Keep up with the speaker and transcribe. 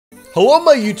Hello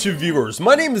my YouTube viewers,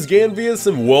 my name is Ganvious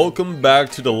and welcome back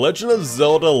to The Legend of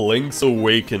Zelda Link's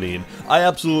Awakening. I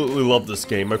absolutely love this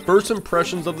game. My first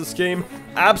impressions of this game,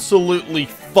 absolutely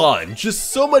fun.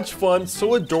 Just so much fun,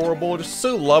 so adorable, just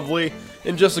so lovely,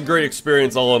 and just a great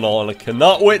experience all in all. And I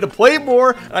cannot wait to play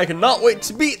more, and I cannot wait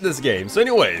to beat this game. So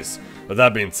anyways, with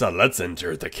that being said, let's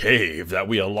enter the cave that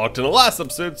we unlocked in the last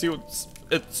episode, see what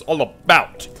it's all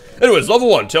about. Anyways, level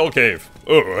 1, Tail Cave.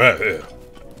 Oh,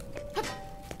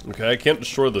 okay, I can't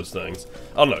destroy those things.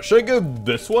 I don't know. Should I go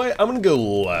this way? I'm gonna go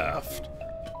left.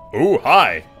 Ooh,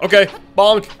 hi. Okay,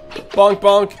 bonk. Bonk,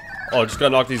 bonk. Oh, I just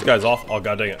gotta knock these guys off. Oh,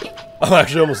 god dang it. I'm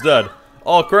actually almost dead.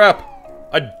 Oh, crap.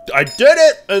 I did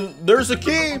it! And there's a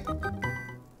key.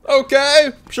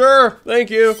 Okay, sure. Thank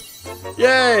you.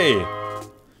 Yay.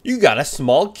 You got a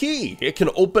small key. It can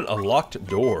open a locked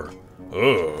door.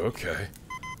 Oh, okay.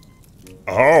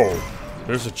 Oh,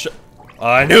 there's a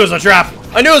I knew it was a trap!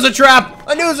 I knew it was a trap!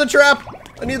 I knew it was a trap!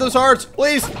 I need those hearts,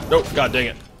 please! Nope, god dang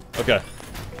it. Okay.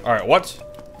 Alright, what?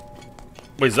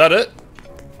 Wait, is that it?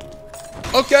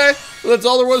 Okay, well, that's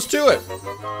all there was to it.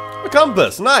 A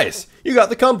compass, nice! You got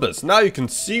the compass. Now you can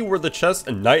see where the chest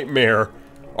and nightmare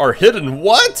are hidden.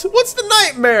 What? What's the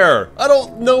nightmare? I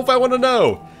don't know if I want to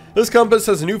know. This compass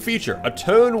has a new feature. A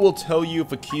tone will tell you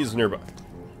if a key is nearby.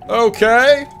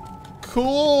 Okay.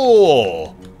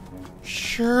 Cool.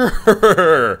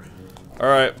 Sure.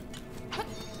 Alright.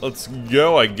 Let's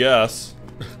go, I guess.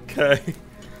 Okay.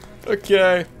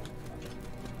 Okay.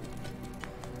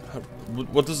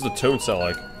 What does the tone sound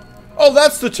like? Oh,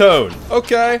 that's the tone!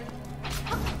 Okay.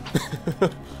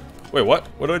 Wait, what?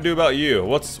 What do I do about you?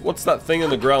 What's that thing in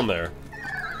the ground there?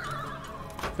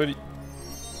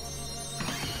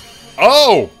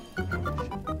 Oh!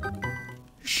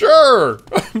 Sure!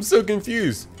 I'm so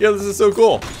confused. Yeah, this is so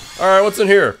cool. Alright, what's in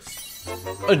here?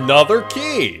 Another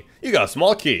key! You got a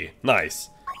small key. Nice.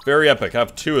 Very epic. I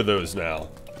have 2 of those now.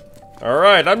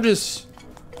 Alright, I'm just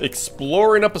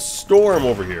exploring up a storm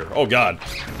over here. Oh god.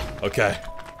 Okay.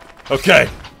 Okay.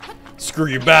 Screw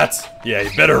you bats. Yeah,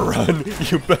 you better run.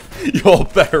 You all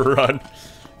better run.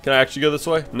 Can I actually go this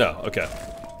way? No. Okay.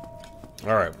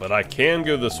 Alright, but I can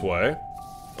go this way.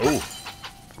 Oh.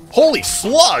 Holy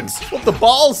slugs! What the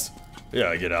balls?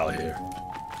 Yeah, get out of here.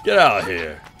 Get out of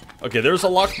here. Okay, there's a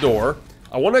locked door.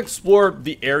 I want to explore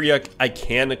the area I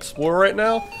can explore right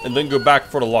now, and then go back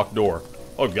for the locked door.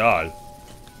 Oh god.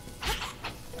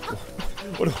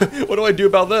 What do I do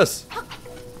about this?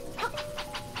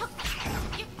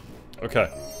 Okay.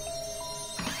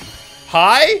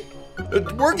 Hi?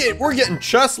 We're getting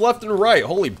chests left and right.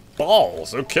 Holy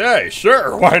balls. Okay,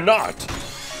 sure, why not?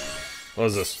 What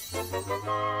is this?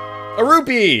 A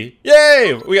rupee!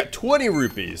 Yay! We got 20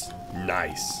 rupees.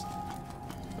 Nice.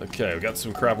 Okay, we got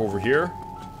some crap over here.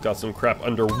 Got some crap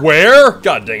under where?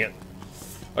 God dang it.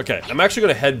 Okay, I'm actually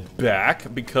gonna head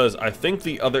back because I think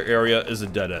the other area is a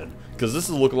dead end. Because this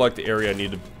is looking like the area I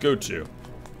need to go to.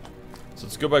 So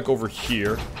let's go back over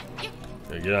here.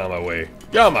 Hey, get out of my way.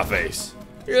 Get out of my face.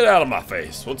 Get out of my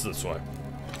face. What's this way?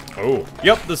 Oh,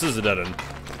 yep, this is a dead end.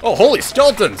 Oh, holy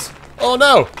skeletons! Oh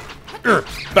no!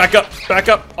 Back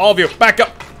up, all of you, back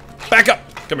up!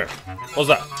 Come here. What's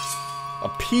that? A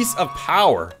piece of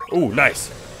power. Ooh,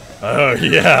 nice. Oh,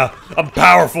 yeah. I'm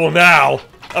powerful now.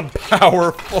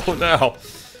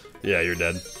 Yeah, you're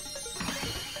dead.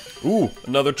 Ooh,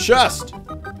 another chest.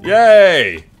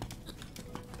 Yay.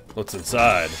 What's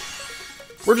inside?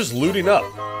 We're just looting up.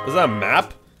 Is that a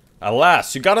map?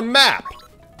 Alas, you got a map.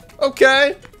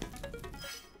 Okay.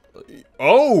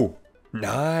 Oh,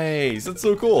 nice. That's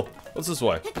so cool. What's this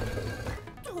way?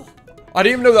 I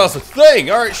didn't even know that was a thing.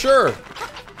 All right, sure.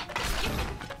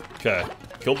 Okay,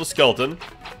 killed the skeleton.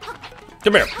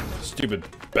 Come here, stupid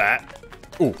bat.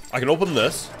 Ooh, I can open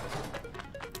this.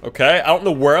 Okay, I don't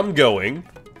know where I'm going,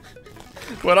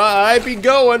 but I be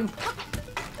going.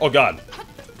 Oh god,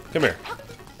 come here.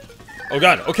 Oh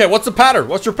god, okay, what's the pattern?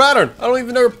 What's your pattern? I don't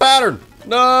even know your pattern.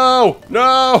 No,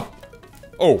 no.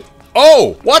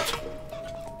 Oh, what?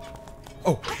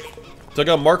 Oh, so I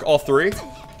gotta mark all 3?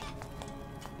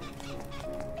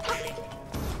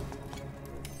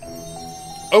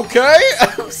 Okay,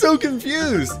 I'm so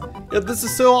confused. Yeah, this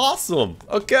is so awesome.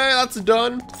 Okay, that's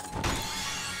done.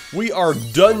 We are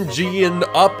dungeoning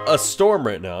up a storm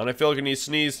right now, and I feel like I need to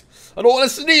sneeze. I don't want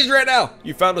to sneeze right now.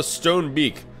 You found a stone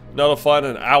beak. Now to find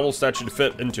an owl statue to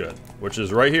fit into it, which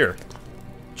is right here.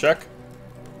 Check.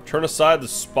 Turn aside the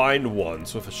spined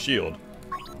ones with a shield.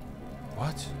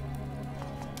 What?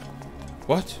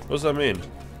 What? What does that mean?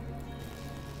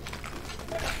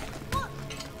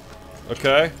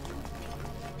 Okay.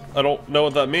 I don't know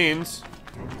what that means.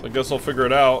 I guess I'll figure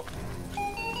it out.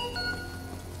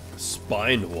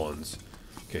 spined ones.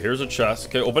 Okay, here's a chest.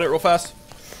 Okay, open it real fast.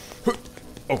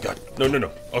 Oh god, no, no,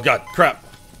 no. Oh god, crap.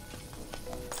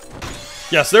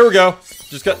 Yes, there we go.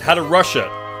 Just had to rush it.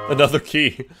 Another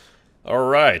key. All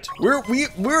right,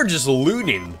 we're just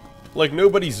looting like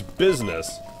nobody's business.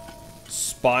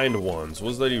 Spined ones.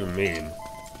 What does that even mean?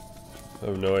 I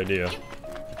have no idea.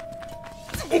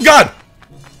 Oh god!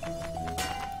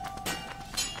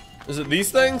 Is it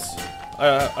these things?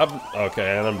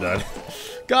 Okay, and I'm done.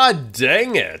 God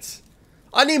dang it!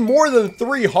 I need more than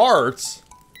 3 hearts.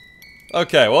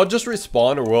 Okay, well, just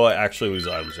respawn, or will I actually lose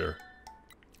items here?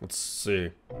 Let's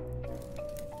see.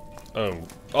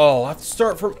 Oh, I have to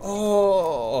start from.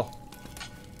 Oh,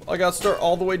 I gotta start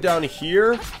all the way down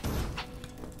here.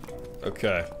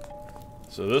 Okay,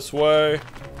 so this way.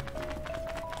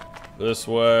 This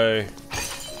way.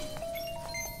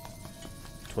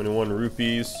 21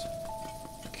 rupees.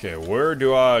 Okay, where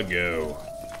do I go?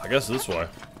 I guess this way.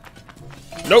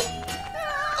 Nope.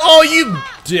 Oh, you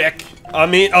dick. I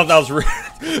mean, oh, that was rude.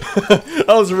 That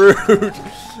was rude.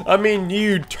 I mean,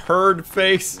 you turd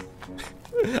face.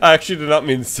 I actually did not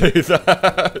mean to say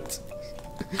that.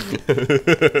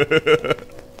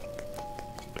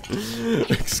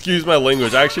 Excuse my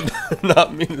language. I actually did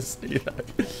not mean to say that.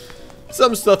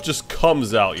 Some stuff just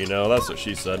comes out, you know. That's what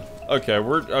she said. Okay,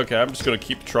 okay. I'm just gonna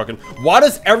keep trucking. Why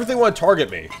does everything want to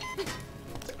target me?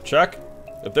 Check.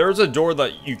 If there is a door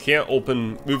that you can't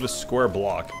open, move a square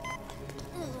block.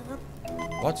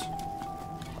 What?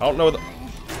 I don't know.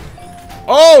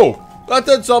 Oh, that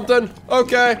did something.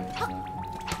 Okay.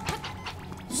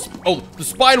 Oh, the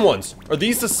spine ones. Are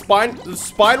these the spine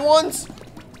ones?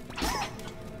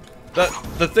 That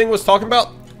the thing was talking about?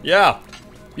 Yeah.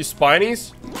 These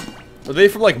spinies? Are they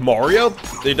from like Mario?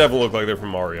 They definitely look like they're from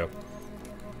Mario.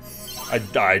 I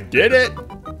did it.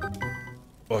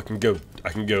 Oh, I can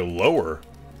go lower.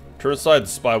 Turn aside the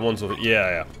spine ones with it.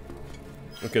 Yeah.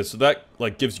 Okay, so that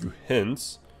like gives you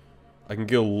hints. I can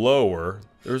go lower.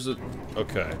 There's a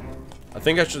okay. I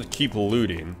think I should keep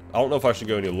looting. I don't know if I should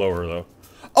go any lower though.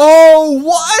 Oh,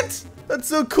 what? That's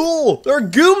so cool. There are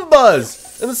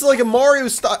Goombas, and this is like a Mario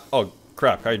style. Oh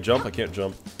crap! Can I jump? I can't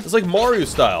jump. It's like Mario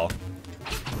style.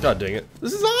 God dang it!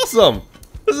 This is awesome.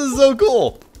 This is so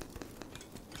cool.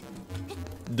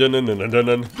 Dun dun dun dun dun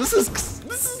dun. This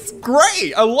is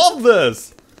great. I love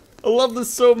this. I love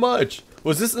this so much.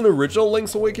 Was this an original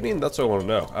Link's Awakening? That's what I want to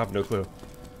know. I have no clue.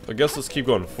 I guess let's keep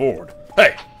going forward.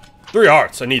 Hey, 3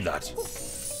 hearts. I need that.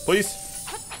 Please.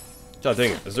 God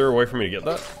dang it. Is there a way for me to get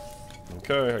that?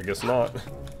 Okay, I guess not.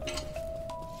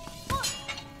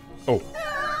 Oh.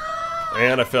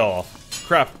 And I fell off.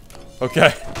 Crap.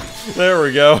 Okay. There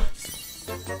we go.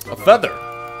 A feather.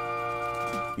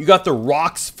 You got the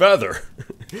Rock's feather.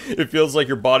 It feels like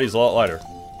your body's a lot lighter.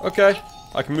 Okay.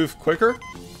 I can move quicker?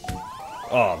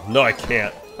 Oh, no I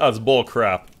can't. That's bull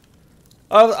crap.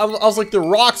 I was like, the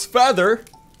Rock's feather?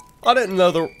 I didn't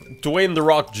know Dwayne The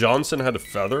Rock Johnson had a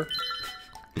feather.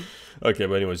 Okay,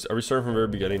 but anyways, are we starting from the very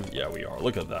beginning? Yeah, we are.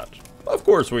 Look at that. Of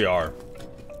course we are.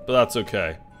 But that's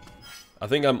okay. I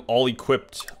think I'm all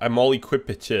equipped. I'm all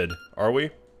equipped. Are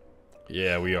we?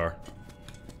 Yeah, we are.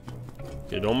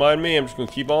 Okay, don't mind me. I'm just gonna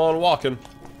keep on walking.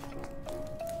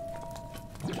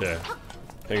 Okay.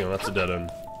 Hang on, that's a dead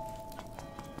end.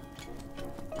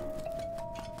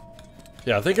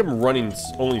 Yeah, I think I'm running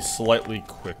only slightly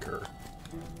quicker.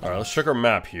 Alright, let's check our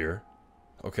map here.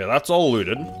 Okay, that's all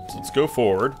looted. So let's go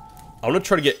forward. I'm gonna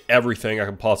try to get everything I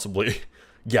can possibly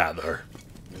gather.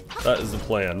 That is the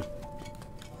plan.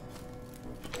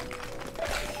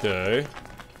 Okay.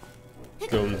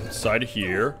 Go inside of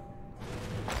here.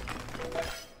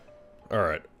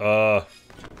 Alright,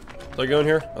 did I go in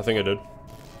here? I think I did.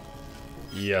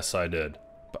 Yes, I did.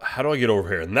 But how do I get over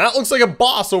here? And that looks like a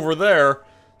boss over there.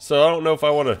 So I don't know if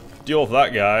I want to deal with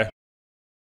that guy.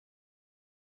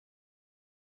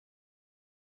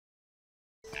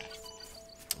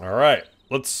 Alright,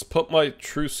 let's put my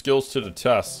true skills to the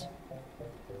test.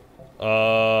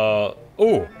 Oh,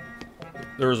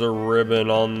 there's a ribbon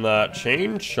on that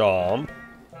chain chomp.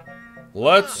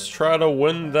 Let's try to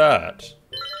win that.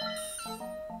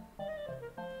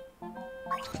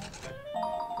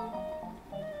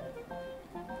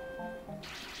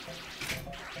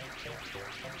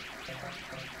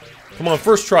 Come on,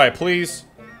 first try, please.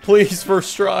 Please,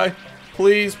 first try.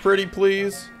 Please, pretty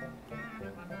please.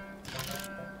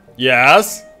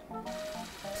 Yes?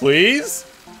 Please?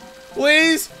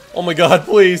 Please? Oh my god,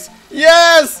 please.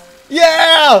 Yes!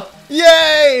 Yeah!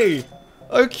 Yay!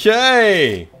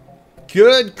 Okay.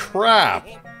 Good crap.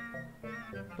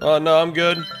 Oh no, I'm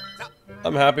good.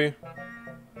 I'm happy.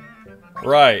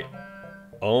 Right.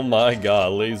 Oh my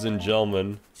god, ladies and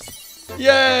gentlemen.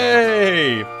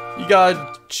 Yay! You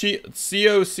got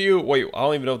Chio. Wait, I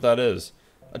don't even know what that is.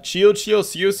 A Chio.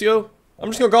 I'm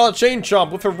just gonna call it Chain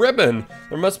Chomp with a ribbon.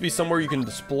 There must be somewhere you can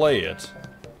display it.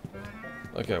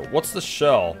 Okay, what's the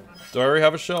shell? Do I already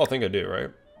have a shell? I think I do, right?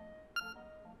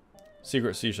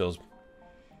 Secret seashells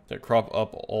that crop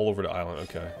up all over the island.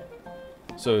 Okay.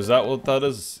 So is that what that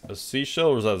is? A seashell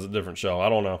or is that a different shell? I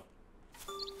don't know.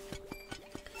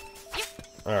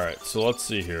 Alright, so let's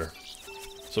see here.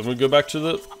 So I'm gonna go back to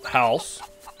the house.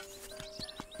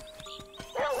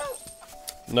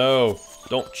 No,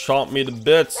 don't chomp me to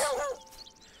bits.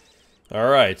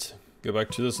 Alright, go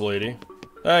back to this lady.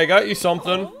 Hey, I got you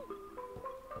something.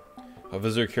 A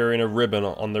visitor carrying a ribbon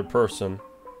on their person.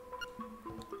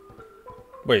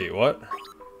 Wait, what?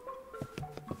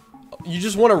 You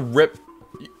just want to rip...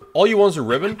 All you want is a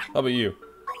ribbon? How about you?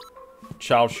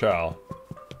 Chow chow.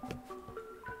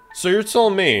 So you're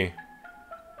telling me...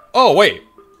 Oh, wait.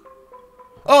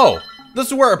 Oh, this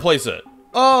is where I place it.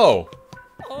 Oh.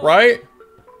 Right?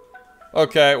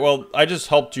 Okay, well, I just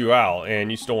helped you out, and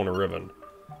you still want a ribbon.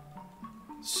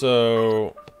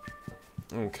 So...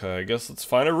 Okay, I guess let's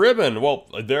find a ribbon. Well,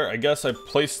 there, I guess I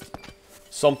placed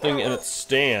something in its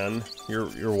stand.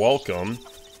 You're welcome.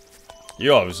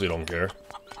 You obviously don't care.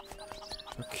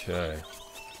 Okay.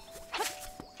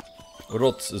 What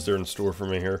else is there in store for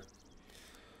me here?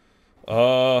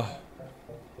 Okay.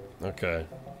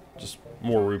 Just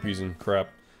more rupees and crap.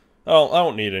 Oh, I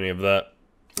don't need any of that.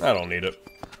 I don't need it.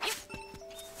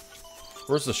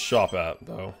 Where's the shop at,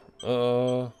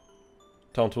 though?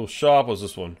 Town Tool Shop was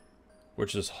this one.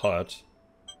 Which is hut.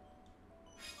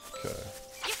 Okay.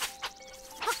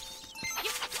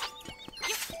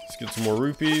 Let's get some more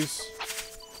rupees.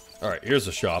 Alright, here's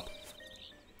the shop.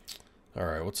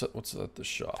 Alright, what's at the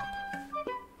shop?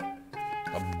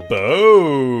 A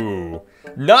bow!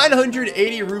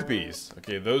 980 rupees!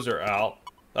 Okay, those are out.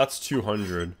 That's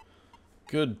 200.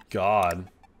 Good God.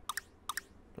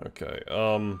 Okay,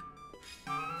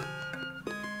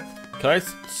 can I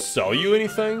sell you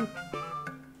anything?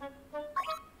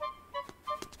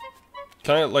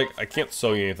 Can I, like, I can't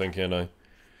sell you anything, can I?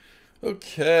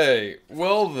 Okay,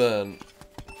 well then.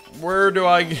 Where do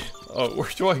I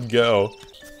go?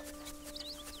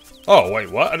 Oh,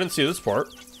 wait, what? I didn't see this part.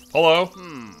 Hello?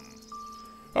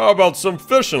 How about some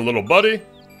fishing, little buddy?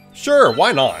 Sure,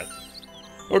 why not?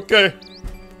 Okay.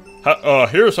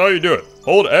 Here's how you do it.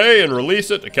 Hold A and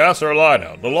release it to cast our line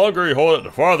out. The longer you hold it,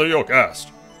 the farther you'll cast.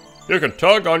 You can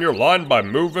tug on your line by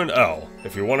moving L.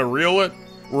 If you want to reel it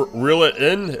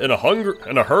in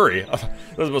a hurry. I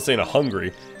was about to say in a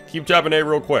hungry. Keep tapping A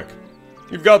real quick.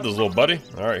 You've got this, little buddy.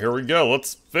 Alright, here we go.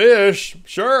 Let's fish.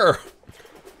 Sure.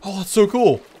 Oh, that's so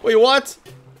cool. Wait, what?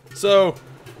 So...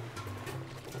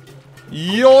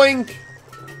 Yoink!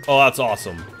 Oh, that's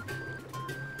awesome.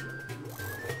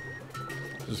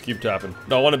 Just keep tapping.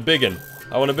 No, I want a biggin.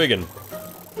 I want a biggin.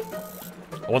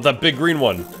 I want that big green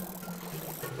one.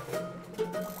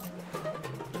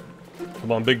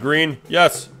 Come on, big green.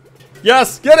 Yes.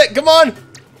 Yes, get it. Come on.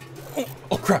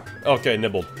 Oh, crap. Okay,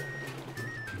 nibbled.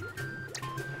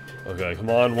 Okay, come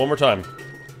on. One more time.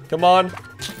 Come on.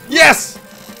 Yes.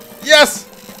 Yes.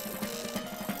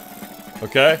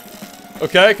 Okay.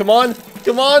 Okay, come on.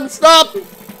 Come on. Stop.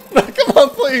 Come on,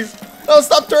 please. No,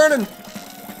 stop turning.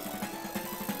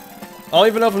 I don't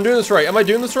even know if I'm doing this right. Am I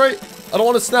doing this right? I don't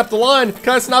want to snap the line. Can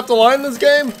I snap the line in this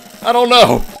game? I don't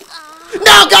know.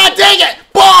 No, god dang it.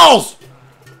 Balls.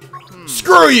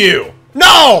 Screw you!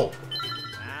 No!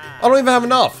 I don't even have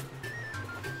enough.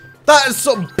 That is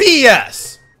some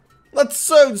BS! That's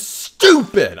so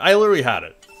stupid! I literally had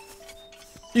it.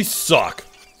 You suck.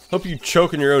 Hope you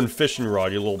choke on your own fishing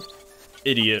rod, you little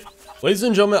idiot. Ladies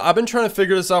and gentlemen, I've been trying to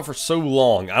figure this out for so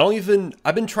long.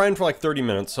 I've been trying for like 30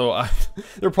 minutes, so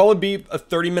there'll probably be a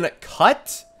 30-minute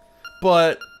cut.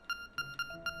 But,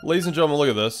 ladies and gentlemen, look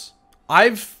at this.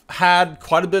 I've had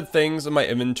quite a bit of things in my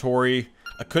inventory.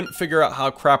 I couldn't figure out how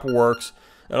crap works,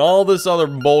 and all this other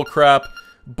bull crap,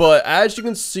 but as you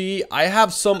can see, I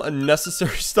have some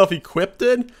unnecessary stuff equipped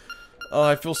in. Oh,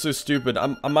 I feel so stupid.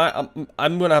 I'm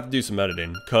gonna have to do some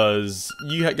editing, because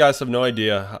you guys have no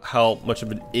idea how much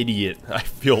of an idiot I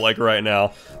feel like right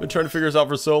now. I've been trying to figure this out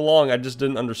for so long, I just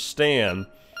didn't understand.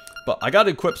 But I gotta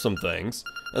equip some things,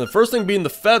 and the first thing being the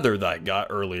feather that I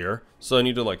got earlier. So I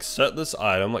need to like set this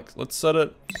item, like let's set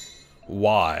it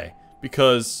Y.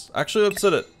 Because, actually, let's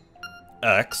set it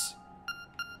X,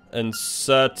 and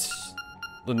set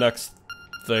the next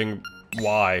thing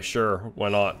Y, sure, why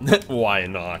not? Why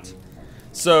not?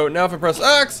 So, now if I press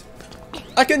X,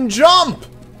 I can jump!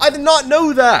 I did not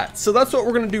know that! So that's what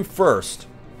we're gonna do first.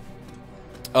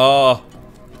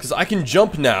 Because I can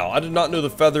jump now. I did not know the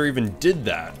feather even did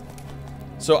that.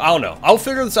 So, I don't know. I'll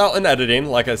figure this out in editing,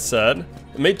 like I said.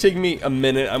 It may take me a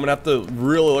minute. I'm going to have to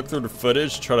really look through the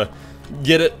footage, try to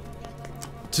get it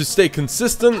to stay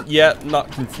consistent, yet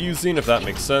not confusing, if that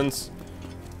makes sense.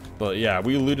 But yeah,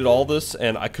 we looted all this,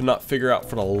 and I could not figure out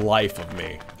for the life of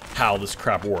me how this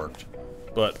crap worked.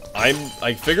 But I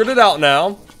figured it out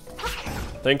now,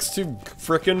 thanks to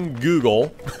frickin'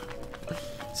 Google.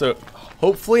 So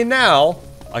hopefully now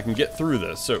I can get through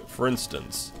this. So for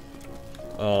instance,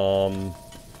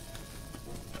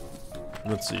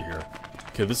 let's see here.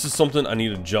 Okay, this is something I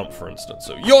need to jump, for instance.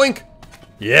 So yoink!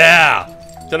 Yeah!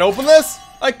 Can I open this?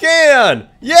 I can!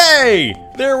 Yay!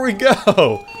 There we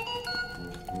go!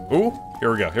 Ooh,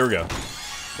 here we go, here we go.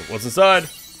 What's inside?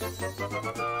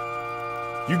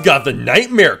 You got the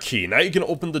nightmare key. Now you can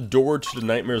open the door to the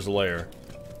nightmare's lair.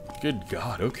 Good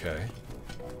God, okay.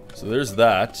 So there's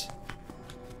that.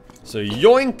 So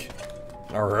yoink!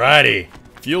 Alrighty.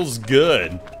 Feels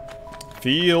good.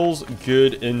 Feels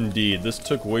good indeed. This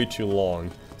took way too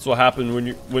long. That's what happened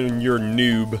when you're a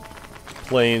noob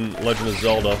playing Legend of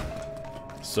Zelda.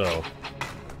 So,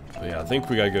 yeah, I think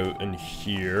we gotta go in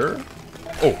here.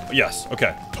 Oh, yes,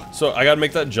 okay. So I gotta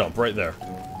make that jump right there.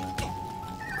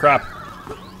 Crap.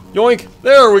 Yoink!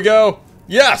 There we go!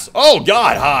 Yes! Oh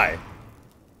God, hi!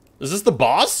 Is this the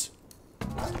boss?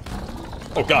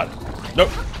 Oh God. Nope.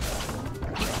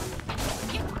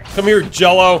 Come here,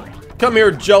 Jello. Come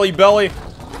here, Jelly Belly.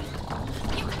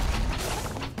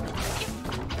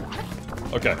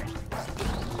 Okay.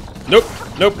 Nope.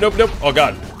 Nope, nope, nope. Oh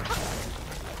God.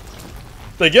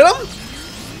 Did I get him?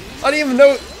 I didn't even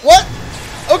know. What?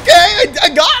 Okay, I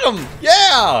got him.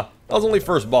 Yeah. That was only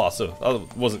first boss, so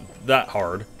that wasn't that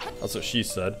hard. That's what she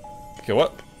said. Okay,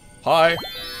 what? Hi.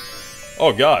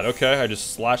 Oh God, okay. I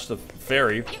just slashed the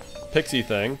fairy pixie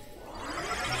thing.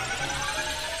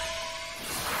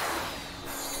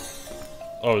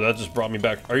 Oh, that just brought me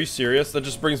back. Are you serious? That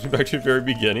just brings me back to the very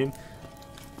beginning.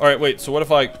 Alright, wait, so what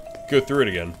if I go through it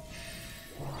again?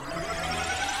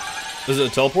 Is it a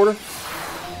teleporter?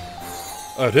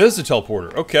 Oh, it is a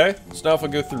teleporter. Okay. So now if I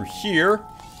go through here.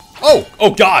 Oh!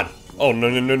 Oh God! Oh, no,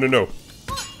 no, no, no, no.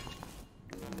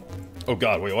 Oh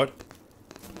God, wait, what?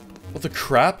 What the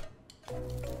crap?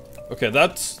 Okay,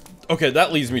 that's... Okay,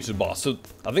 that leads me to the boss. So,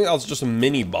 I think that was just a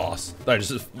mini boss that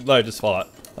I just fought.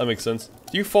 That makes sense.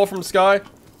 Do you fall from the sky?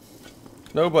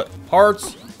 No, but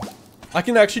hearts. I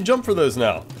can actually jump for those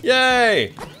now.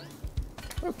 Yay!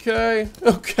 Okay,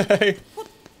 okay.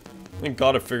 Thank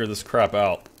God I figured this crap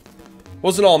out.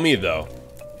 Wasn't all me, though.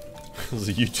 It was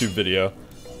a YouTube video.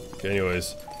 Okay,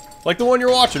 anyways. Like the one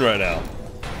you're watching right now.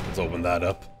 Let's open that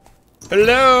up.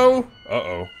 Hello!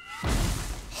 Uh-oh.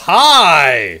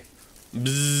 Hi!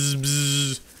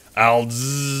 Bzz,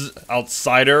 bzz.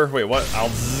 Outsider. Wait, what?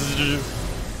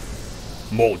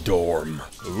 Moldorm.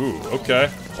 Ooh,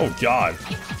 okay. Oh God.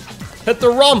 Hit the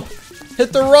rump!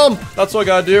 Hit the rump! That's what I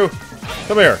gotta do.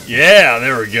 Come here. Yeah,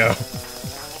 there we go.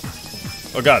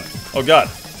 Oh God. Oh God.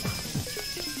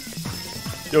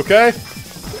 You okay?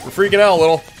 We're freaking out a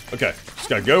little. Okay. Just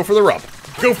gotta go for the rump.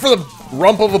 Go for the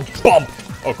rump of a bump.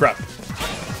 Oh crap.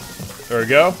 There we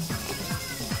go.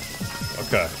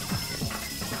 Okay.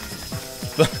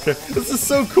 This is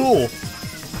so cool.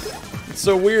 It's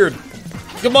so weird.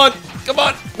 Come on. Come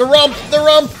on. The rump. The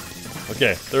rump.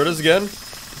 Okay. There it is again.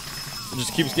 It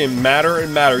just keeps getting madder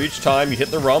and madder each time you hit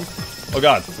the rump. Oh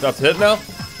God. Do I have to hit now?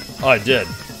 Oh, I did.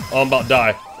 Oh, I'm about to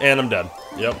die. And I'm dead.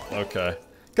 Yep. Okay.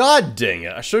 God dang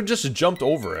it. I should have just jumped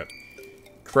over it.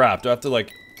 Crap. Do I have to,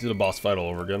 like, do the boss fight all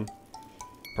over again?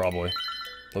 Probably.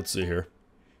 Let's see here.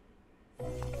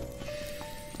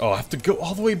 Oh, I have to go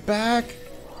all the way back?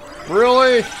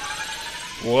 Really?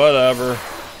 Whatever.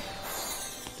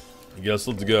 I guess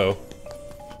let's go.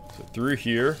 So through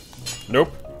here.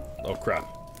 Nope. Oh, crap.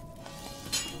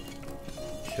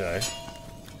 Okay.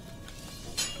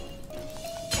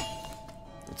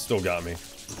 It still got me.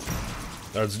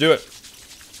 Let's do it.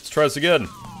 Let's try this again.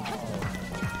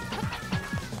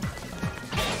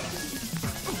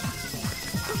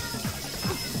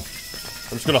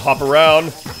 I'm just gonna hop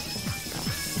around.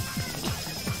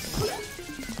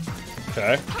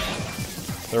 Okay.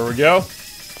 There we go.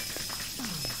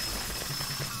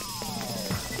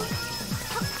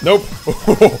 Nope.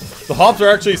 The hops are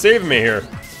actually saving me here.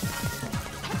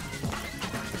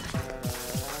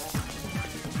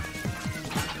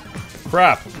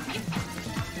 Crap.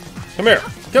 Come here.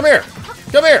 Come here.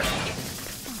 Come here.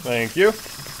 Thank you.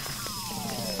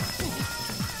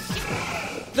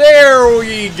 There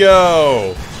we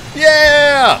go.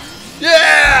 Yeah.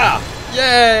 Yeah.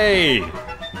 Yay.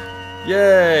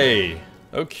 Yay.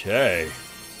 Okay.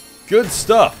 Good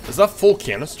stuff. Is that full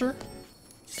canister?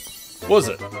 What is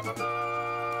it?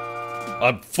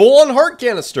 A full-on heart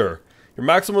canister. Your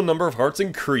maximum number of hearts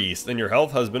increased, and your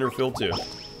health has been refilled too.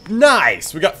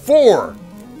 Nice! We got 4!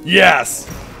 Yes!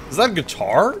 Is that a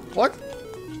guitar? What?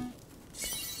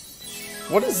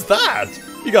 What is that?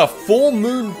 You got full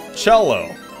moon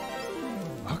cello.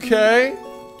 Okay.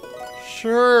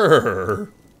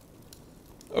 Sure.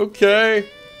 Okay.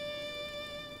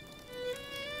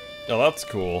 Oh, that's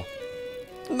cool.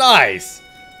 Nice!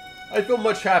 I feel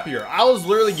much happier. I was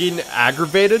literally getting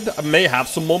aggravated. I may have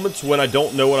some moments when I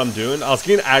don't know what I'm doing. I was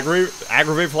getting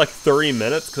aggravated for like 30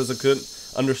 minutes because I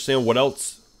couldn't understand what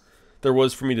else there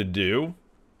was for me to do.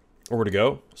 Or where to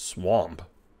go. Swamp.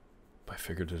 I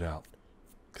figured it out.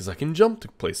 Because I can jump to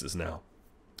places now.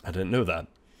 I didn't know that.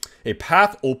 A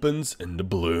path opens into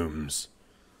blooms.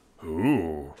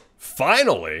 Ooh.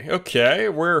 Finally. Okay,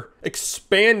 we're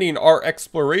expanding our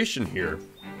exploration here.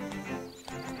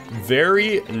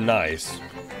 Very nice.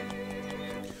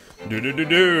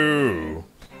 Do.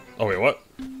 Oh, wait, what?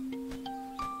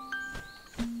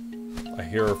 I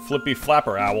hear a flippy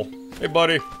flapper owl. Hey,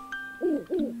 buddy.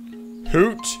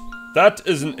 Hoot. That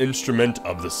is an instrument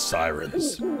of the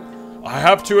sirens. I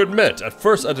have to admit, at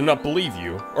first I did not believe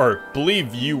you, or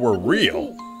believe you were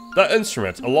real. That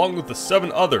instrument, along with the 7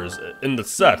 others in the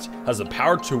set, has the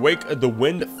power to wake the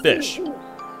wind fish.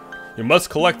 You must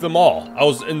collect them all. I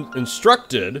was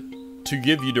instructed to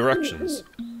give you directions.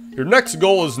 Your next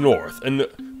goal is north, in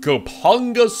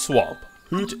Gopunga Swamp.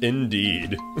 Hoot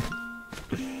indeed.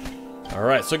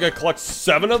 Alright, so I gotta collect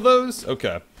 7 of those?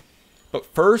 Okay. But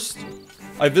first,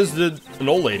 I visited an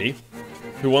old lady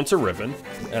who wants a ribbon,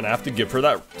 and I have to give her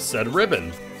that said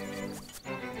ribbon.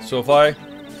 So if I...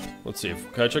 Let's see,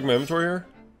 can I check my inventory here?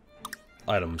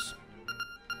 Items.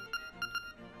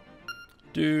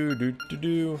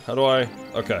 How do I...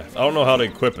 Okay, I don't know how to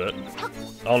equip it.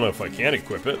 I don't know if I can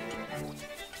equip it.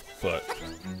 But...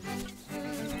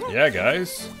 yeah,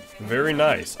 guys. Very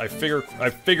nice. I figured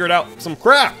out some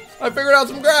crap!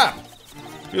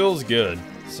 Feels good.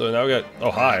 So now we got...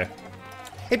 Oh, hi.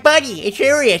 Hey, buddy, it's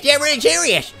serious. Yeah, really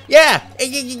serious. Yeah,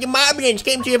 the moblins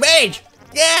came to the village.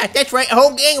 Yeah, that's right, a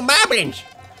whole gang of moblins.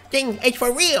 It's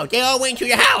for real. They all went to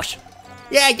the house.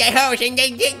 Yeah, the house, and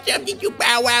they did something to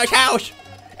Bow Wow's house.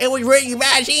 It was really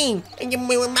bad scene, and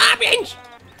we were moblins.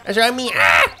 That's what I mean.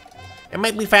 It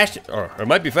might be faster. Or it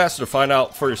might be faster to find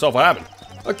out for yourself what happened.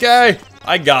 Okay,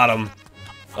 I got them.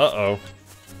 Uh-oh.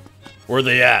 Where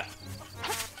they at?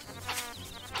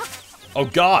 Oh,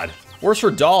 God. Where's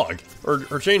her dog? Or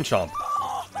her chain chomp?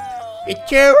 It's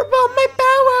terrible. My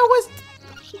Bow Wow was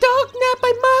dog-napped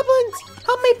by moblins.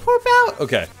 Help my poor Bow.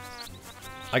 Okay.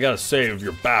 I gotta save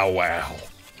your Bow Wow.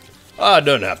 I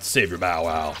don't have to save your Bow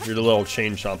Wow. You're the little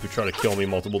chain chomp who tried to kill me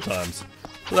multiple times.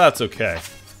 But that's okay.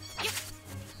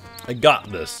 I got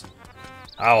this.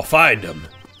 I'll find them,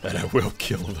 and I will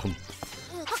kill them.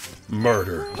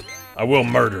 Murder. I will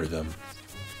murder them.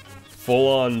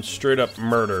 Full-on, straight-up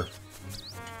murder.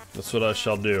 That's what I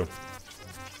shall do.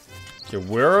 Okay,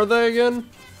 where are they again?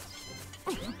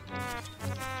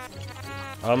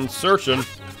 I'm searching.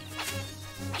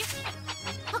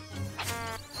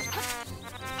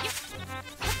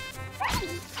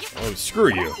 Oh,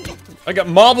 screw you. I got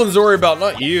moblins to worry about,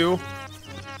 not you.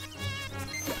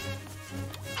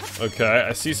 Okay,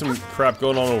 I see some crap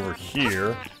going on over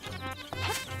here.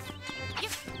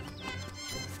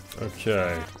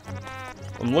 Okay.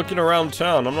 I'm looking around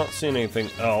town. I'm not seeing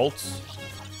anything else.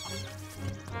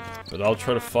 But I'll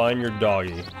try to find your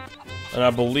doggy. And I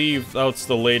believe that's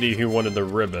the lady who wanted the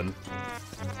ribbon.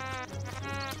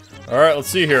 Alright, let's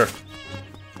see here.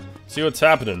 See what's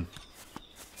happening.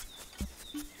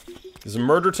 Is it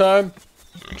murder time?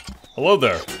 Hello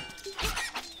there.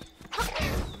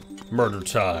 Murder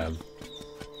time.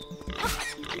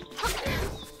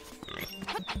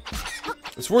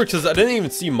 It's weird because I didn't even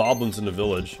see moblins in the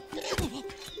village.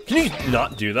 Can you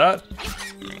not do that?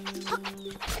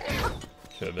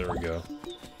 Okay, there we go.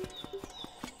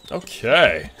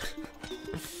 Okay.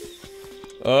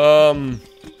 Hello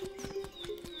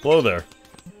there.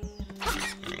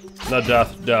 Not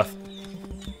death, death.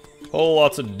 Oh,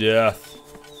 lots of death.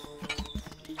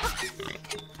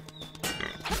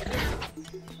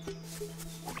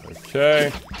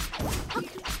 Okay.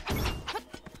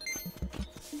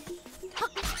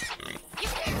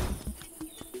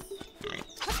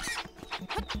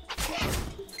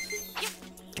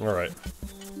 Alright.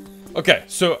 Okay,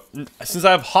 so, since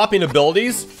I have hopping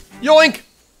abilities, yoink!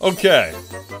 Okay.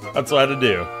 That's what I had to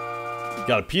do.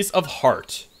 Got a piece of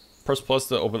heart. Press plus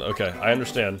to open, okay, I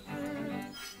understand.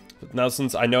 But now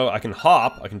since I know I can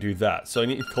hop, I can do that. So I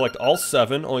need to collect all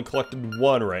 7. Only collected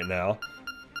 1 right now.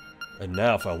 And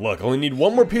now if I look, I only need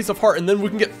 1 more piece of heart and then we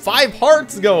can get 5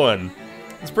 hearts going.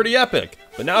 It's pretty epic.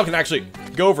 But now I can actually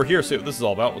go over here, see what this is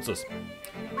all about. What's this?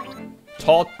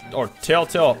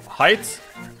 Telltale Heights?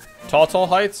 Tall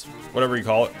Heights? Whatever you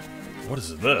call it. What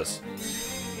is this?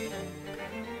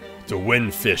 The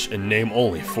windfish and name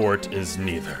only for it is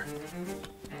neither.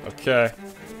 Okay.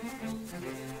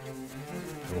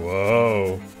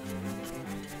 Whoa.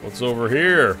 What's over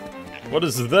here? What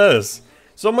is this?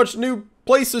 So much new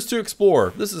places to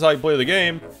explore. This is how you play the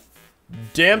game.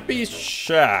 Dampy's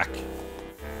Shack.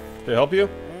 Can I help you?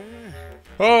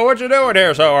 Oh, what you doing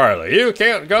here so early? You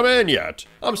can't come in yet.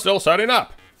 I'm still setting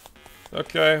up.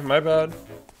 Okay, my bad.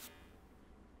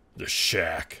 The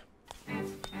shack.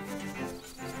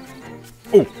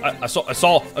 Oh, I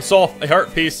saw a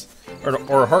heart piece or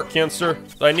a heart cancer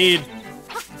that I need.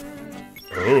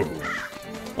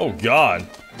 Oh God.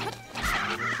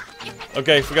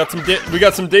 Okay, we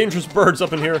got some dangerous birds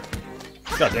up in here.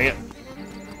 God dang it.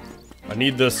 I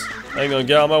need this. I ain't gonna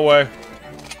get out of my way.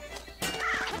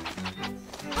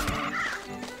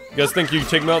 You guys think you can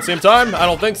take them out at the same time? I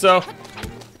don't think so.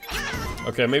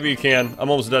 Okay, maybe you can. I'm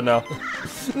almost dead now.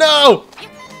 No!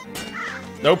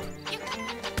 Nope.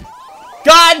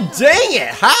 God dang it!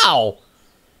 How?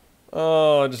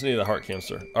 Oh, I just need a heart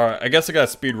cancer. Alright, I guess I gotta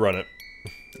speed run it.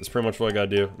 That's pretty much what I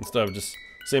gotta do. Instead of just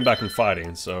staying back and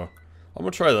fighting, so I'm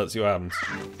gonna try that, see what happens.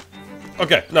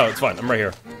 Okay, no, it's fine. I'm right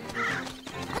here.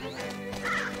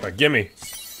 Alright, gimme.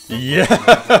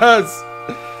 Yes!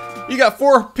 You got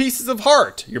 4 pieces of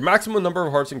heart. Your maximum number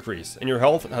of hearts increased, and your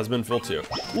health has been filled too.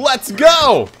 Let's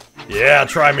go! Yeah,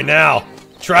 try me now.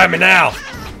 Try me now.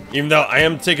 Even though I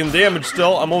am taking damage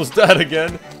still, I'm almost dead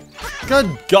again.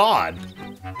 Good God.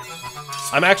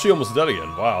 I'm actually almost dead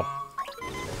again. Wow.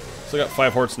 So I got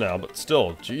 5 hearts now, but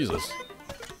still, Jesus.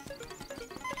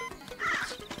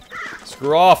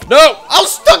 Screw off. No! I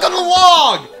was stuck on the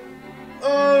log!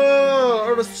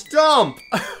 Or the stump.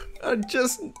 I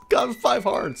just got 5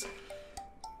 hearts.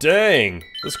 Dang.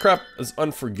 This crap is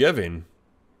unforgiving.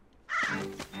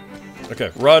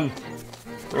 Okay, run.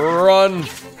 Run.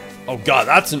 Oh God,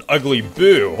 that's an ugly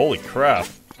boo. Holy crap.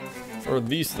 What are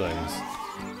these things?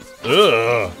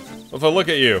 Ugh. If I look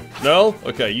at you. No?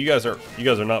 Okay, you guys are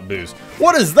not boos.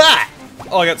 What is that?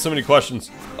 Oh, I got so many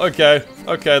questions. Okay.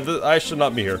 Okay, I should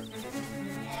not be here.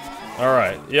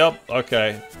 Alright. Yep.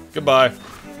 Okay. Goodbye.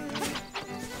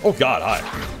 Oh God, hi.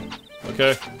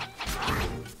 Okay.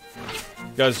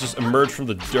 You guys just emerged from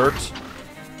the dirt.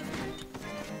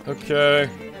 Okay.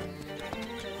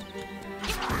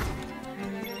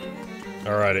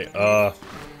 Alrighty,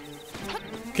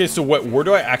 okay, so where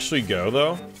do I actually go,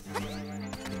 though?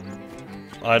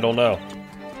 I don't know.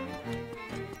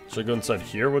 Should I go inside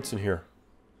here? What's in here?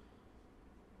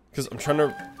 Because I'm trying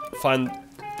to find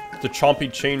the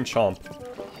chompy chain chomp.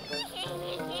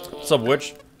 What's up,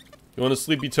 witch? You want a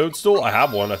sleepy toadstool? I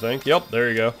have one, I think. Yep, there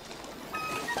you go.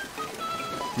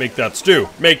 Make that stew.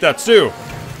 Make that stew.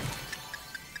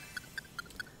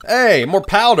 Hey, more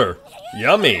powder.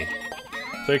 Yummy.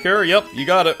 Take care. Yep, you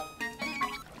got it.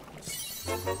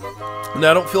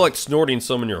 Now, I don't feel like snorting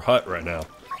some in your hut right now.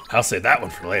 I'll save that one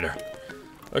for later.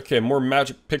 Okay, more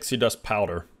magic pixie dust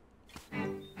powder.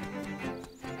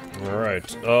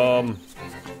 Alright, oh,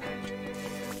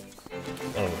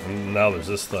 now there's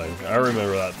this thing. I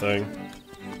remember that thing.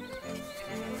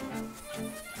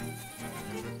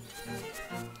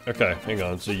 Okay, hang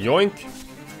on. So yoink.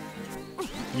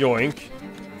 Yoink.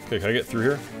 Okay, can I get through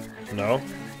here? No.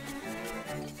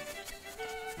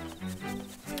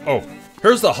 Oh,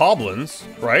 here's the hoblins,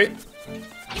 right?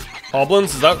 Hoblins,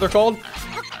 is that what they're called?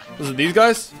 Is it these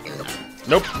guys?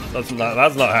 Nope, that's not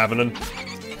happening.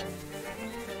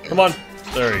 Come on.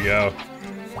 There you go.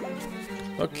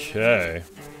 Okay.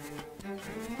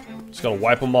 Just gotta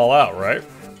wipe them all out, right?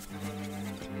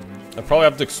 I probably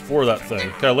have to explore that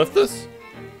thing. Can I lift this?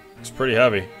 It's pretty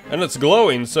heavy. And it's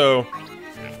glowing, so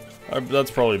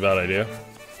that's probably a bad idea.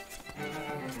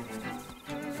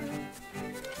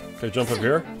 Okay, jump up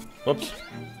here. Whoops.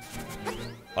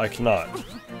 I cannot.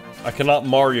 I cannot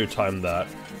Mario time that.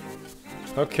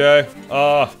 Okay,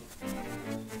 I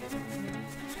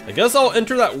guess I'll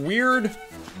enter that weird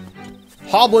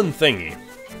hoblin thingy.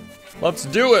 Let's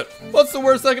do it. What's the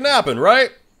worst that can happen,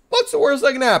 right? What's the worst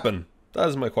that can happen? That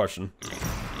is my question.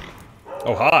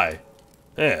 Oh, hi.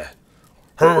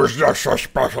 Who's the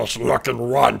suspicious looking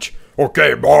runt?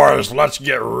 Okay, boys, let's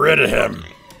get rid of him.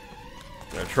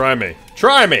 Yeah, try me.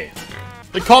 Try me!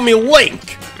 They call me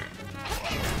Link!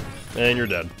 And you're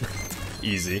dead.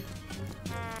 Easy.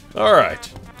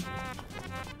 Alright.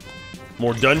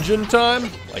 More dungeon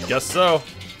time? I guess so.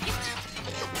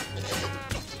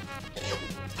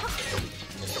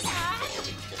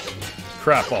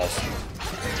 Crap balls.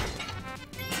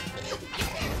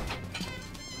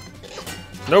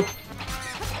 Nope.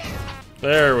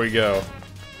 There we go.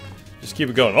 Just keep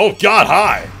it going. Oh God,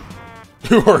 hi!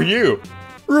 Who are you?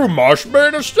 You must be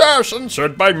an assassin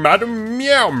sent by Madame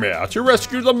Meow Meow to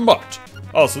rescue the mutt.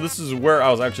 Oh, so this is where I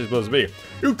was actually supposed to be.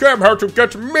 You came here to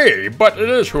get me, but it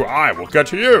is who I will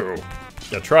get you.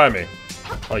 Yeah, try me.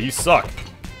 Oh, you suck.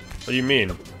 What do you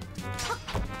mean?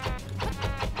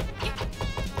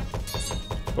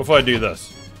 What if I do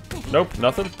this? Nope,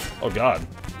 nothing? Oh God.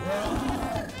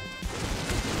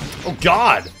 Oh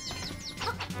God!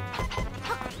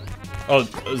 Oh,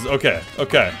 okay,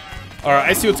 okay. Alright,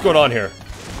 I see what's going on here.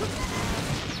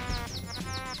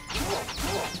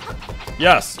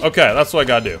 Yes, okay, that's what I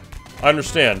gotta do. I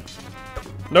understand.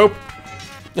 Nope.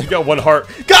 I got one heart.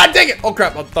 God dang it! Oh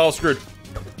crap, I thought I was screwed.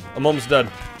 I'm almost dead.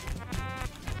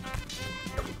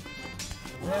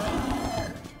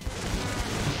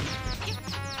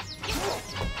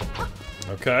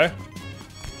 Okay.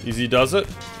 Easy does it.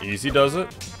 Easy does it.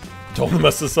 Don't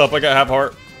mess this up, I got half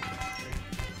heart.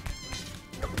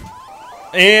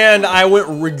 And I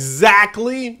went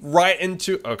exactly right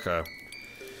into... Okay.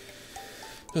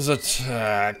 His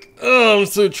attack. Oh, I'm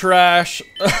so trash.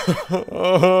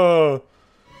 Oh.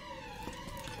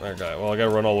 Okay, well, I gotta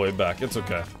run all the way back. It's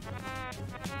okay.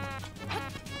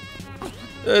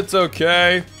 It's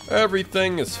okay.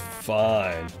 Everything is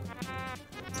fine.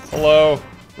 Hello.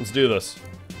 Let's do this.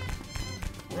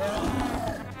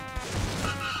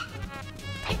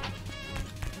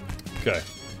 Okay.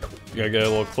 You gotta get a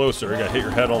little closer. You gotta hit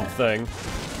your head on the thing.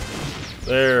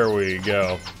 There we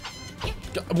go.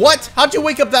 What? How'd you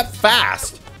wake up that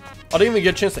fast? I didn't even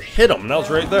get a chance to hit him, and I was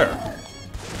right there.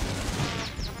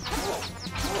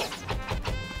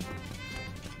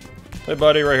 Hey,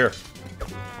 buddy, right here.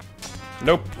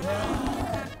 Nope.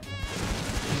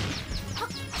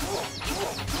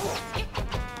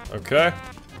 Okay.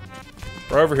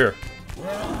 Right over here.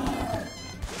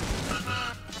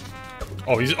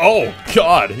 Oh, he's... Oh,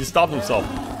 God! He stopped himself.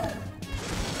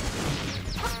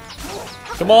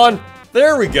 Come on!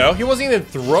 There we go! He wasn't even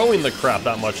throwing the crap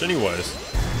that much anyways.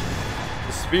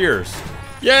 The spears.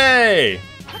 Yay!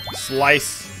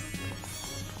 Slice.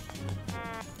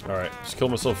 Alright, just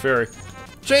killed myself, fairy.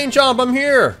 Chain Chomp, I'm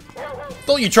here!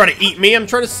 Don't you try to eat me! I'm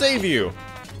trying to save you!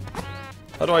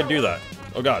 How do I do that?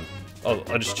 Oh, God. Oh,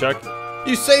 I just checked.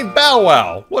 You saved Bow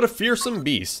Wow! What a fearsome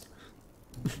beast.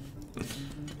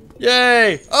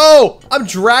 Yay! Oh! I'm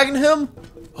dragging him?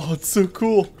 Oh, it's so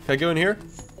cool. Can I go in here?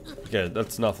 Okay,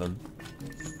 that's nothing.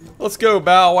 Let's go,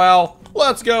 Bow Wow.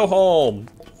 Let's go home.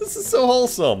 This is so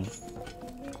wholesome.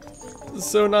 This is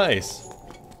so nice.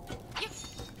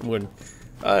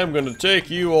 I'm gonna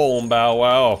take you home, Bow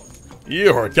Wow.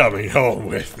 You're coming home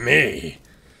with me.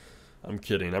 I'm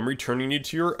kidding. I'm returning you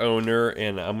to your owner,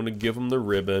 and I'm gonna give him the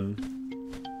ribbon.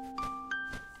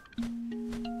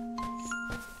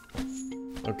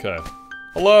 Okay.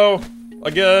 Hello,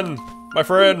 again, my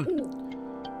friend.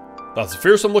 That's a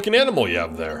fearsome looking animal you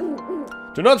have there.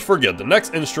 Do not forget, the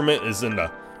next instrument is in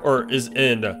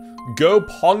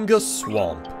Goponga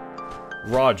Swamp.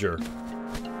 Roger.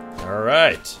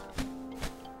 Alright.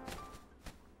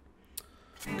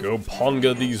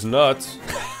 Goponga these nuts.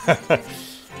 Oh,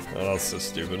 that's so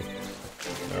stupid.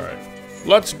 Alright.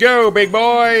 Let's go, big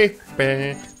boy!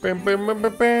 Okay.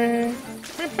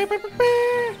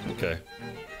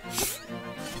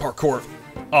 Parkour.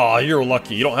 Aw, you're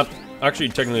lucky. You don't have to... Actually,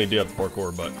 you technically do have to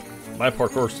parkour, but my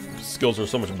parkour skills are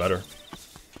so much better.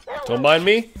 Don't mind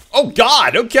me. Oh,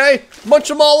 God! Okay! Munch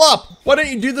them all up! Why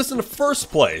didn't you do this in the first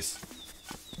place?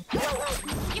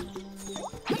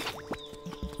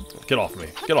 Get off me.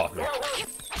 Get off me.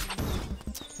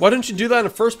 Why didn't you do that in the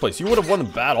first place? You would have won the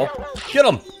battle. Get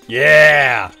him!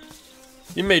 Yeah!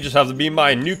 You may just have to be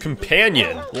my new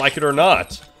companion, like it or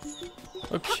not.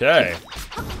 Okay.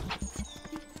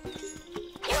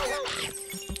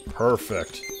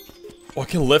 Perfect. Oh, I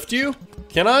can lift you?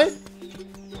 Can I?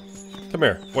 Come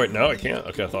here. Wait, no, I can't?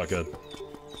 Okay, I thought I could.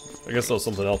 I guess that was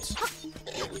something else.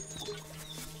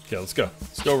 Okay, let's go.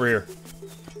 Let's go over here.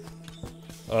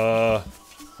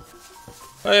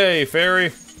 Hey,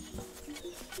 fairy.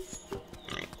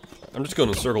 I'm just going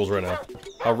in circles right now.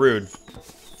 How rude.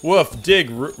 Woof,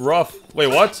 dig, rough. Wait,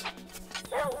 what?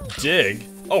 Dig?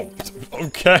 Oh,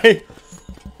 okay.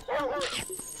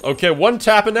 Okay, one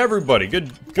tapping everybody.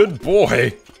 Good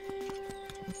boy.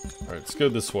 All right, let's go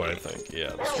this way. I think.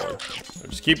 Yeah, this way.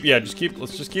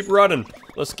 Let's just keep running.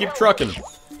 Let's keep trucking.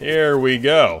 Here we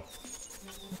go.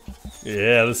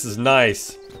 Yeah, this is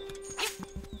nice.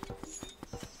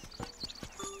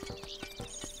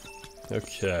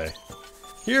 Okay.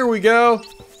 Here we go!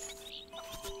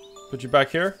 Put you back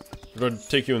here? Or do I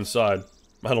take you inside?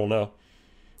 I don't know.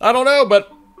 I don't know,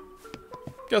 but...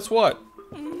 Guess what?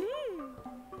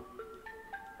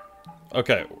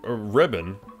 Okay, a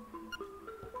ribbon.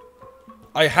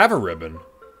 I have a ribbon.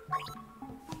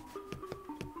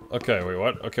 Okay, wait,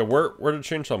 what? Okay, where did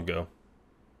Chomp go?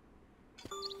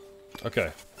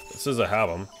 Okay, it says I have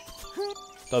him. Do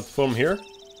I have to put him here?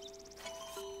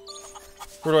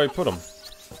 Where do I put him?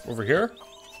 Over here?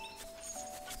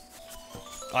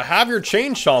 I have your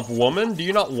chain chomp, woman. Do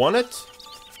you not want it?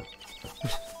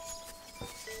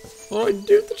 What do I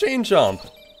do with the chain chomp?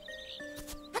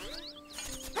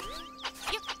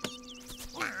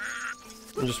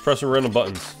 I'm just pressing random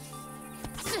buttons.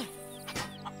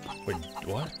 Wait,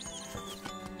 what?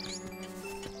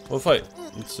 What if I...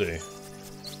 Let's see.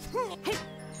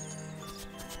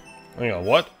 Hang on,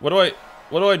 what? What do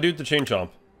I do with the chain chomp?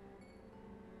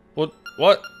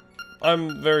 What?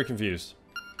 I'm very confused.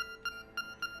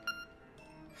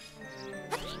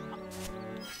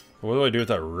 What do I do with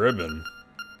that ribbon?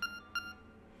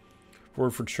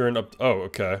 Reward for cheering up... Oh,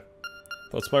 okay.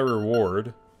 That's my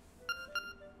reward.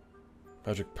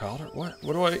 Magic powder? What?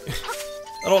 What do I...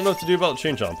 I don't know what to do about the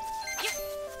chain chomp.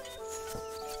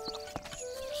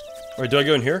 Wait, do I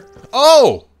go in here?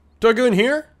 Oh! Do I go in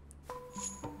here?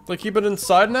 Do I keep it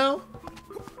inside now?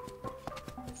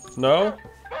 No?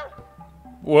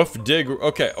 Woof, dig.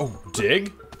 Okay. Oh,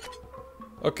 dig?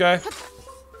 Okay.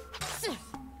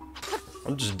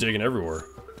 I'm just digging everywhere.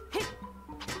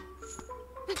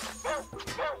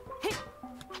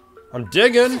 I'm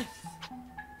digging!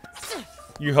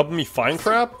 You helping me find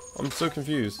crap? I'm so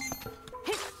confused.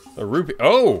 A rupee.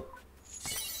 Oh!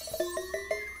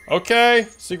 Okay.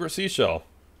 Secret seashell.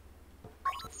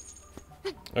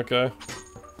 Okay.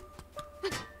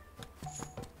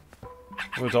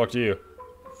 I'm gonna talk to you.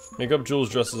 Makeup, jewels,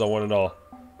 dresses, I want it all.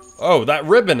 Oh, that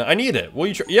ribbon! I need it! Will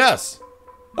you yes!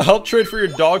 I'll trade for your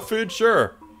dog food?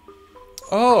 Sure.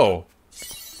 Oh.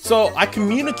 So, I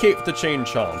communicate with the chain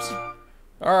chomps.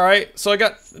 Alright, so I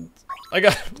got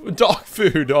dog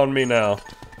food on me now.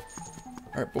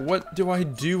 Alright, but what do I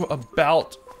do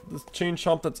about this chain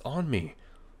chomp that's on me?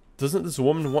 Doesn't this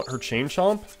woman want her chain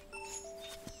chomp?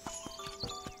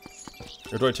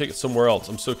 Or do I take it somewhere else?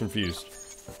 I'm so confused.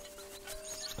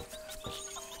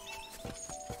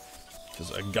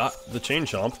 Because I got the chain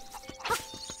chomp.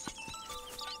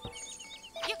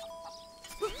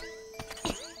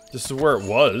 This is where it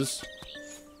was.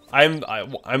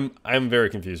 I'm very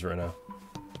confused right now.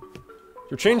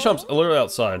 Your chain chomp's literally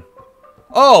outside.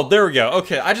 Oh, there we go.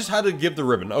 Okay, I just had to give the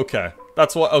ribbon. Okay,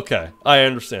 that's what. Okay, I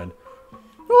understand.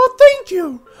 Oh, thank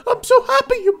you. I'm so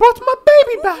happy you brought my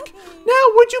baby back.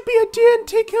 Now, would you be a dear and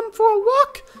take him for a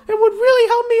walk? It would really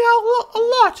help me out a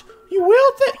lot. You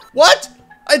will? What?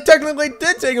 I technically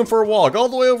did take him for a walk all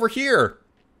the way over here.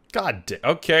 God damn.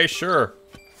 Okay, sure.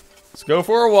 Let's go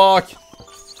for a walk.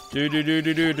 Do.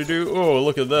 Oh,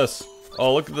 look at this.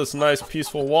 Oh, look at this nice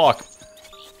peaceful walk.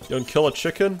 You gonna kill a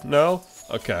chicken? No?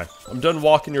 Okay. I'm done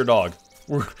walking your dog.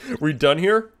 We done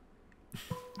here?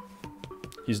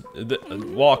 He's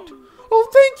walked. Oh,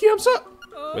 thank you. I'm so...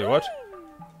 Wait, what?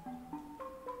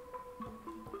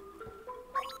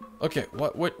 Okay,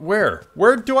 what, where?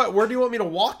 Where do you want me to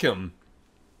walk him?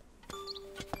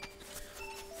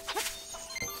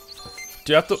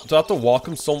 Do I have to walk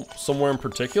him somewhere in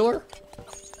particular?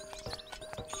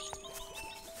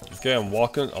 Okay, I'm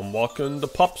walking the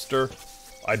pupster.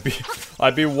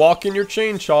 I'd be walking your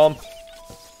chain chomp.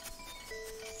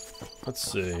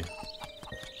 Let's see.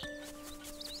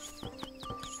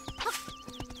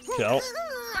 Okay,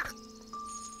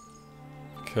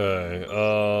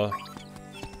 okay,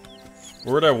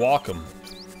 where'd I walk him?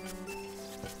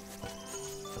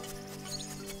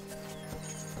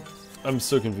 I'm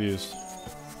so confused.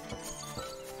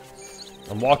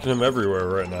 I'm walking him everywhere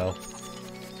right now.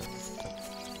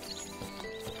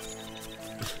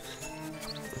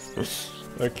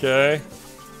 Okay.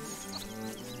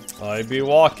 I be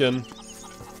walking.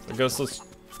 I guess let's...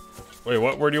 Wait,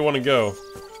 what? Where do you want to go?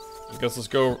 I guess let's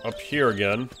go up here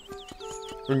again.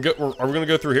 Are we gonna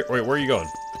go through here? Wait, where are you going?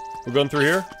 We're going through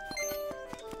here?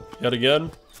 Yet again?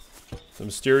 The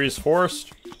mysterious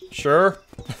forest? Sure.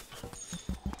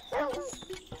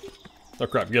 Oh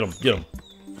crap, get him, get him.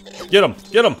 Get him,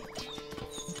 get him!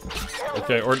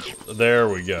 Okay, or... There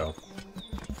we go.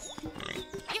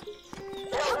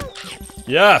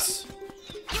 Yes!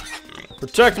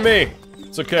 Protect me!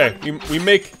 It's okay. We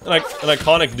make an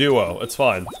iconic duo. It's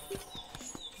fine.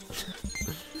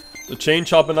 The chain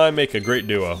chomp and I make a great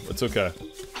duo. It's okay.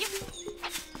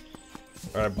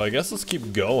 Alright, but I guess let's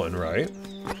keep going, right?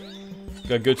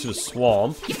 Gotta go to the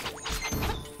swamp.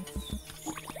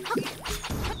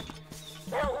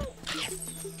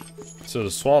 To the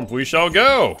swamp we shall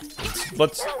go.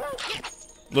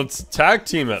 Let's tag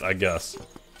team it, I guess.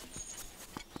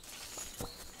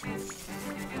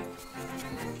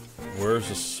 Where's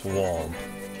the swamp?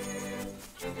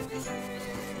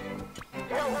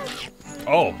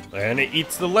 Oh, and it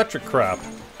eats the electric crap.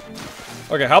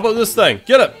 Okay, how about this thing?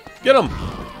 Get it! Get him!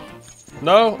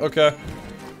 No? Okay.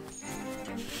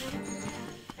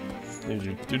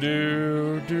 Alright,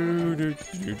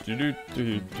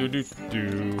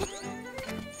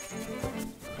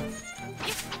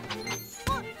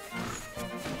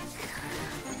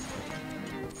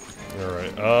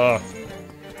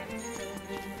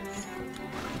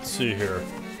 let's see here.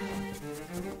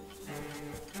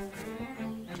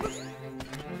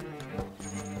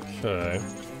 Okay.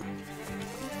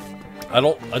 I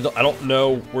don't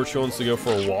know where she wants to go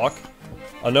for a walk.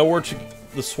 I know where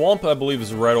the swamp, I believe,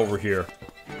 is right over here.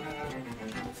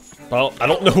 Well, I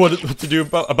don't know what to do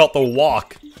about the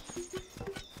walk.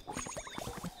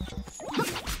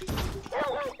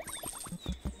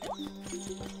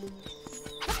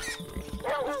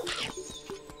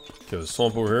 Okay, the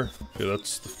swamp over here. Okay,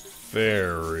 that's the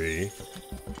ferry.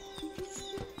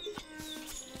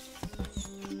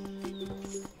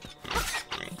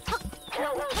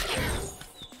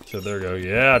 Okay, there we go.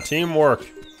 Yeah, teamwork.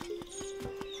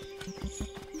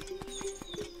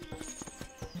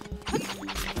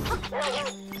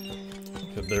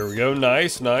 Okay, there we go.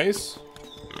 Nice, nice.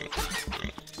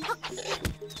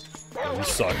 Oh, you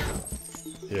suck.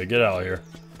 Yeah, get out of here.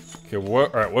 Okay,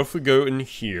 what? All right, what if we go in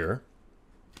here?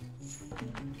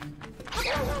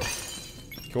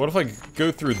 Okay, what if I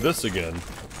go through this again?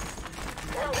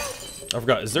 I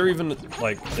forgot. Is there even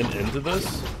like an end to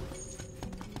this?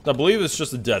 I believe it's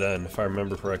just a dead end, if I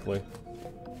remember correctly.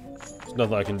 There's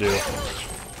nothing I can do.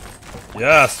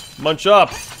 Yes! Munch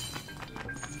up!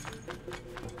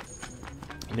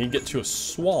 I need to get to a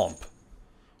swamp.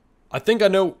 I think I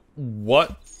know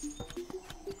what...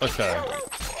 Okay.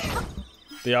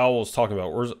 The owl was talking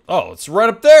about. Where's... Oh, it's right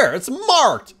up there! It's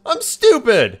marked! I'm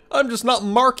stupid! I'm just not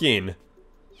marking.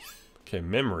 Okay,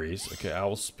 memories. Okay,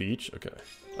 owl speech. Okay.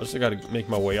 I just gotta make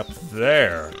my way up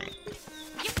there.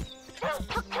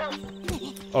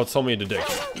 Oh, it's telling me to dig.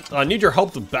 I need your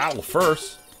help to battle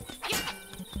first.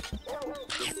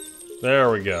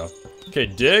 There we go. Okay,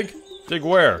 dig? Dig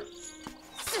where?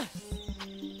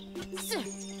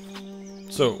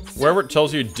 So, wherever it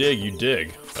tells you dig, you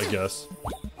dig, I guess.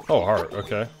 Oh, heart,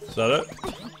 okay. Is that it?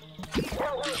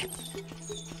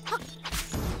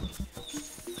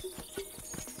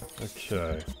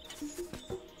 Okay.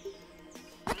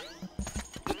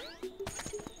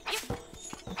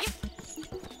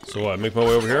 So what, make my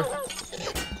way over here?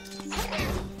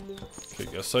 Okay,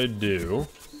 guess I do.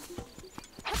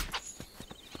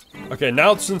 Okay,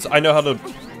 now since I know how to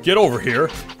get over here,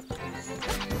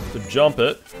 to jump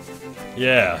it.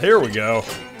 Yeah, here we go.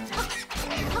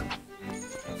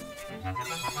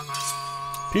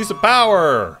 Piece of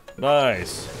power!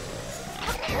 Nice.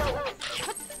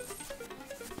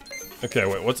 Okay,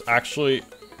 wait, what's actually...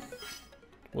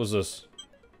 What's this?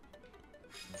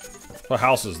 What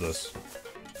house is this?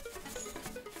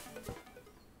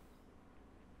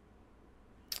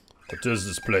 What is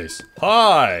this place?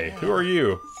 Hi! Who are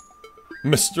you?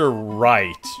 Mr.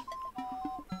 Wright.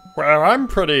 Well, I'm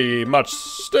pretty much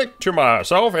stick to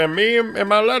myself and me and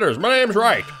my letters. My name's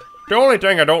Wright. The only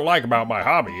thing I don't like about my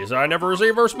hobby is I never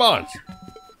receive a response.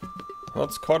 Well,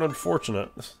 that's quite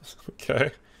unfortunate.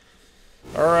 Okay.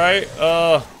 Alright,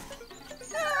 and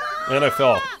I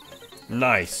fell.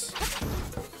 Nice.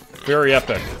 Very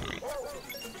epic.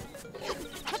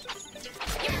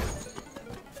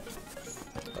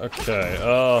 Okay,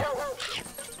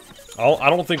 I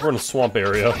don't think we're in a swamp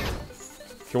area.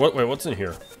 Okay, wait, what's in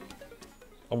here?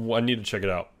 Oh, I need to check it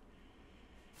out.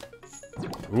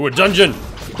 Ooh, a dungeon!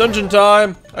 Dungeon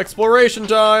time! Exploration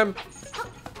time!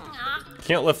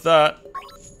 Can't lift that.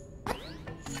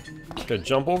 Okay,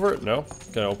 jump over it? No?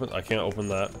 Can I open? I can't open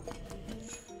that.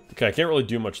 Okay, I can't really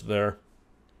do much there.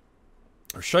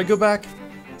 Or should I go back?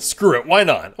 Screw it, why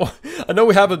not? I know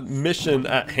we have a mission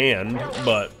at hand,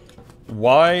 but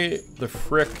why the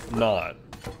frick not?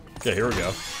 Okay, here we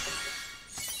go.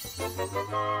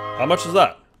 How much is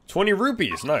that? 20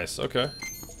 rupees, nice, okay.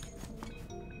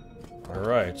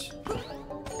 Alright.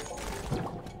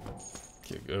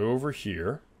 Okay, go over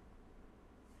here.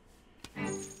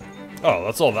 Oh,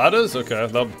 that's all that is? Okay,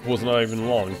 that was not even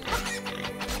long.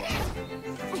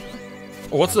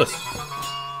 Oh, what's this?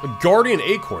 A guardian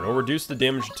acorn. It'll reduce the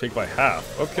damage you take by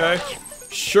half. Okay,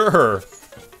 sure.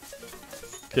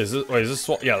 Okay, wait, is this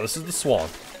swamp? Yeah, this is the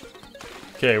swamp.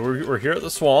 Okay, we're here at the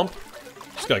swamp.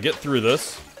 Just gotta get through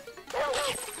this.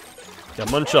 Yeah,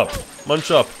 munch up.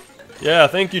 Munch up. Yeah,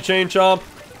 thank you, Chain Chomp.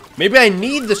 Maybe I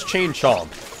need this Chain Chomp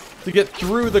to get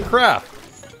through the crap.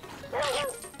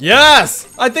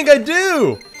 Yes! I think I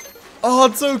do! Oh,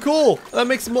 it's so cool. That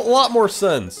makes a lot more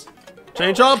sense.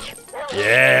 Chain Chomp?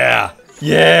 Yeah!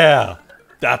 Yeah!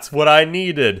 That's what I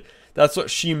needed. That's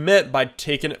what she meant by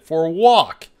taking it for a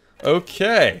walk.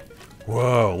 Okay.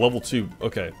 Whoa, level 2.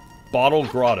 Okay. Bottle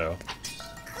Grotto.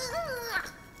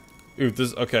 Ooh,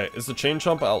 this, okay. Is the Chain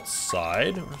Chomp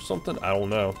outside or something? I don't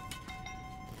know.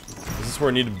 Is this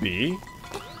where I need to be?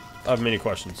 I have many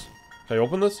questions. Can I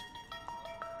open this?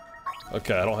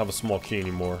 Okay, I don't have a small key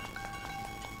anymore.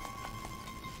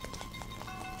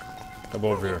 Come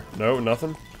over here. No,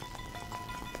 nothing?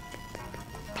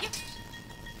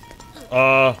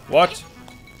 What?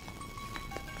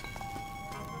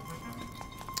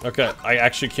 Okay, I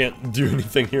actually can't do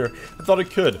anything here. I thought I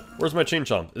could. Where's my Chain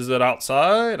Chomp? Is it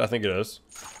outside? I think it is.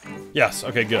 Yes,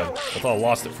 okay, good. I thought I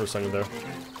lost it for a second there.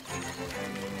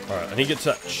 Alright, I need to get to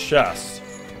that chest.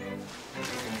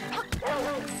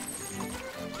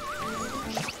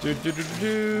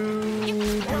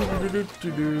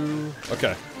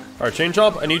 Okay. Alright, Chain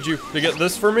Chomp, I need you to get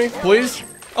this for me, please.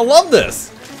 I love this!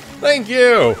 Thank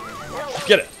you!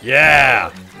 Get it!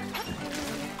 Yeah!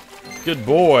 Good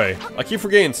boy. I keep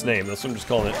forgetting its name, that's what I'm just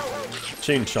calling it.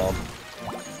 Chain Chomp.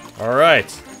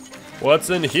 Alright.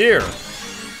 What's in here?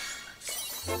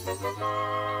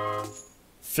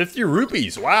 50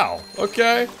 rupees, wow.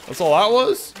 Okay, that's all that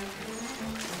was?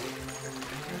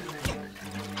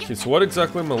 Okay, so what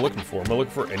exactly am I looking for? Am I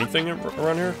looking for anything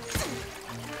around here?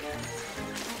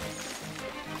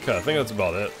 Okay, I think that's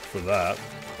about it for that.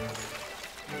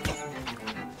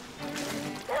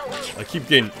 I keep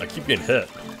getting hit.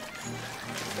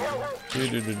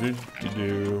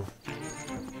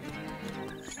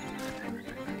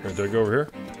 Alright, do I go over here?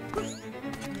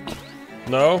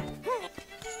 No?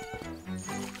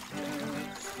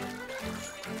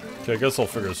 Okay, I guess I'll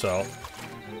figure this out.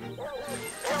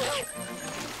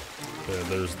 Okay,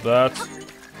 there's that.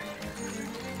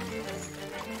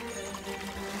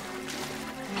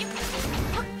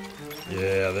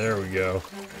 Yeah, there we go.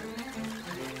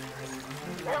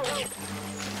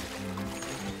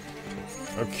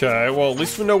 Okay, well, at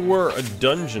least we know where a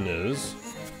dungeon is.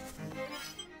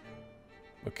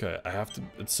 Okay, I have to...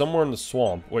 It's somewhere in the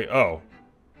swamp. Wait, oh.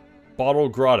 Bottle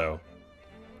Grotto.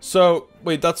 So,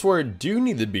 wait, that's where I do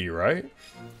need to be, right?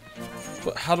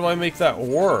 But how do I make that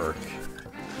work?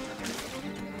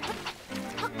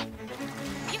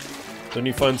 Then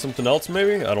you find something else,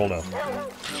 maybe? I don't know.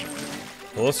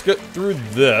 Well, let's get through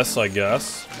this, I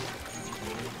guess.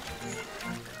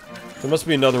 There must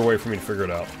be another way for me to figure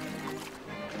it out.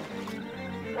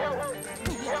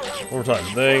 One more time.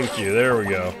 Thank you. There we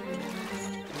go.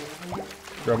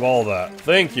 Grab all that.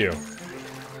 Thank you.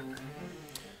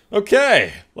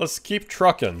 Okay. Let's keep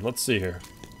trucking. Let's see here.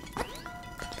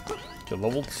 Okay,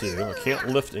 level 2. I can't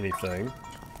lift anything.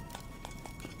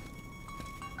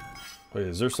 Wait,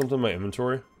 is there something in my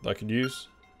inventory that I could use?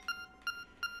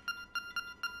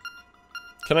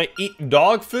 Can I eat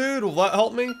dog food? Will that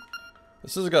help me?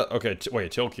 This has got... Okay,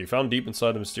 wait, tail key. Found deep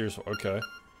inside the mysterious... Okay.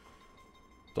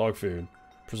 Dog food.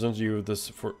 Presents you with this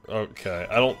for... Okay.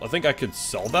 I think I could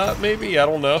sell that, maybe? I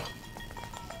don't know.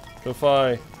 If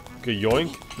I... Okay,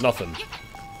 yoink. Nothing.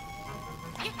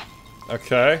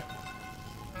 Okay.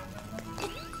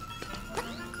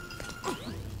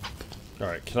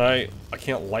 Alright, can I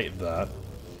can't light that.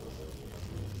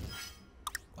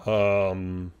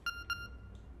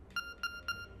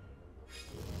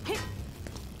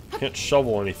 Can't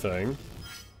shovel anything.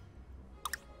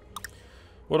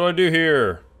 What do I do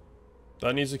here?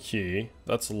 That needs a key.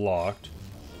 That's locked.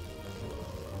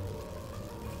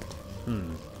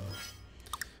 Am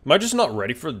I just not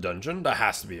ready for the dungeon? That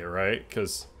has to be it, right?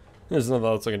 Because there's nothing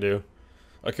else I can do.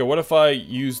 Okay, what if I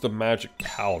use the magic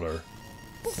powder?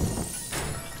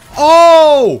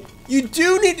 Oh! You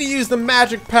do need to use the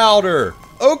magic powder!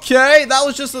 Okay, that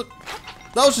was just a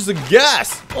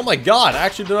guess! Oh my god, I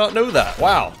actually did not know that.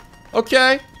 Wow.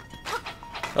 Okay.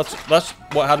 That's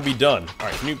what had to be done.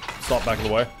 Alright, can you stop back in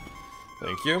the way?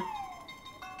 Thank you.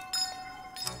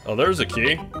 Oh, there's a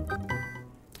key.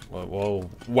 Whoa.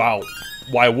 Wow.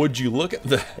 Why would you look at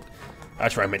that?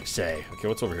 That's what I meant to say. Okay,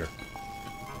 what's over here?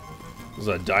 Is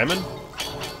that a diamond?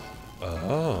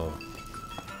 Oh.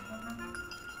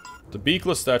 The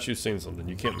beakless statue saying something.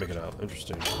 You can't make it out.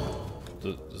 Interesting.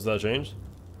 Does that change?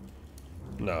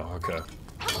 No, okay.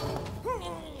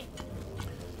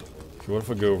 Okay, what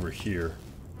if I go over here?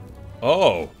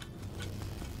 Oh!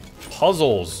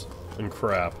 puzzles and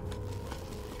crap.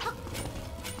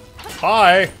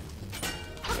 Hi!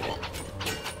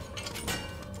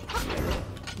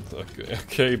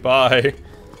 Okay, bye.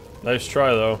 Nice try,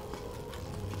 though.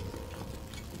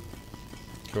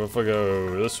 Okay, what if I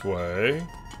go this way?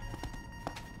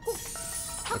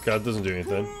 Okay, that doesn't do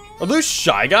anything. Are those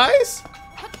Shy Guys?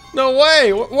 No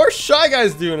way! What are Shy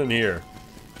Guys doing in here?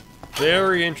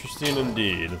 Very interesting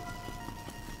indeed.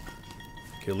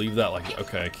 Okay, leave that like...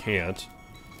 Okay, I can't.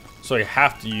 So I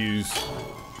have to use...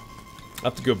 I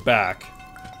have to go back.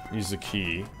 Use the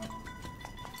key.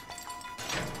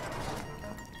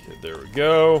 Okay, there we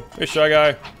go. Hey, Shy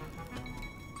Guy.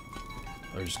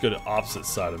 Oh, just go to the opposite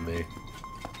side of me.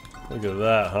 Look at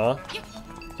that, huh? Do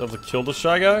I have to kill the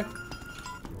Shy Guy?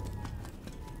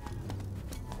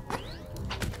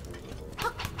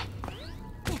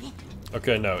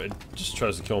 Okay, no, it just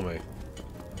tries to kill me.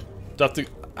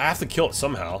 I have to kill it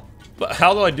somehow. But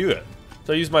how do I do it?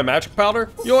 Do I use my magic powder?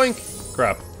 Yoink!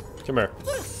 Crap. Come here.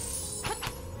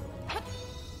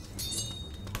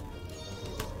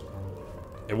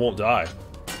 It won't die.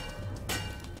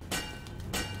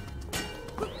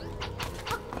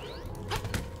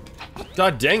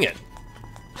 God dang it.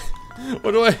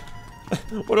 What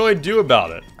do I do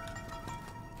about it?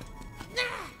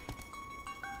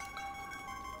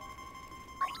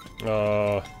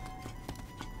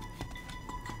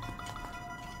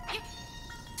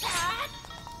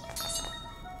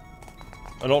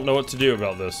 I don't know what to do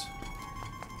about this.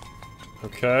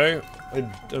 Okay,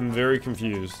 I'm very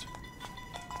confused.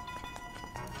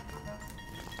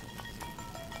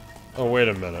 Oh, wait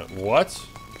a minute. What?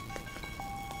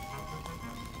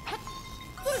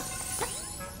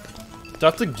 Do I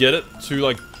have to get it to,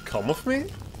 like, come with me?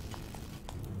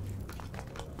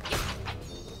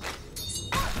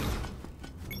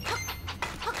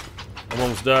 I'm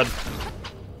almost dead.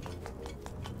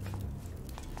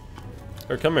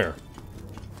 Here, come here.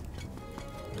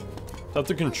 Do I have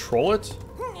to control it?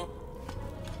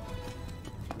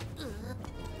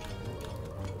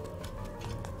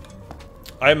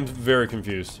 I am very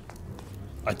confused.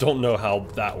 I don't know how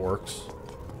that works.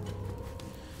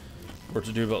 What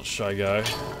to do about Shy Guy.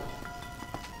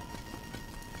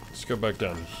 Let's go back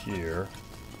down here.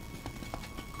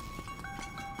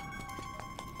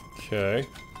 Okay.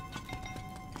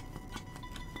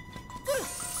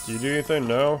 Do you do anything?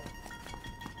 No?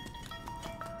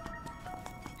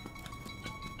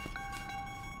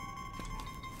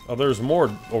 Oh, there's more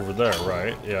over there,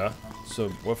 right? Yeah. So,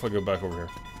 what if I go back over here?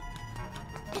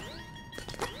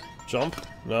 Jump?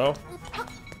 No?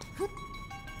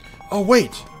 Oh,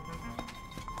 wait!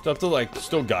 Do I have to, like,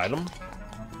 still guide him?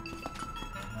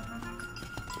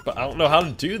 But I don't know how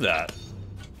to do that.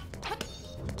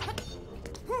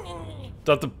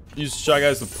 Do I have to use Shy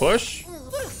Guys to push?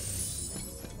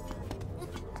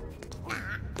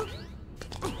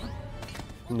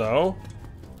 No?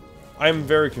 I'm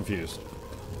very confused.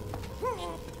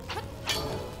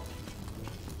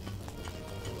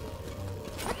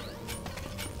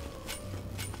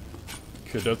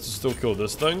 Okay, do I have to still kill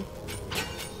this thing?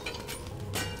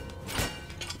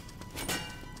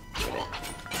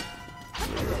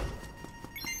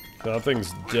 That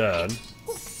thing's dead.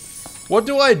 What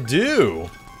do I do?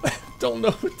 I don't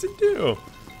know what to do.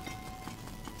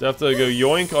 Do I have to go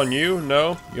yoink on you?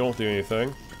 No, you don't do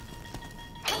anything.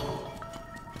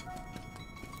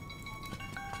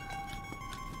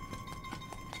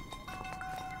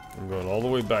 I'm going all the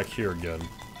way back here again.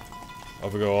 I'll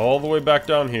have to go all the way back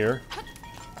down here.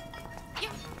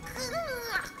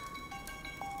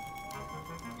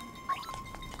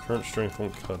 Current strength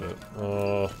won't cut it.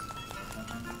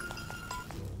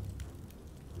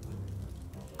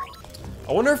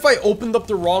 I wonder if I opened up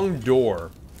the wrong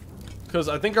door. Because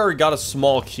I think I already got a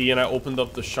small key and I opened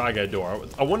up the Shy Guy door.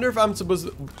 I wonder if I'm supposed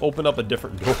to open up a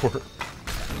different door.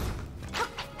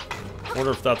 I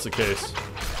wonder if that's the case.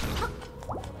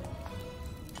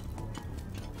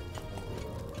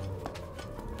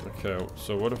 Okay,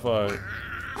 so what if I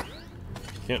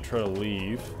can't try to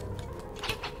leave?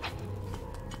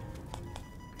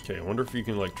 Okay, I wonder if you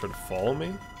can, like, try to follow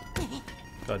me?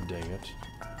 God dang it.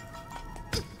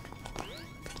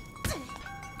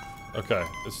 Okay,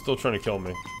 it's still trying to kill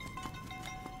me.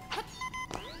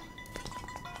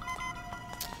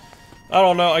 I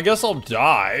don't know, I guess I'll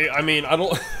die. I mean, I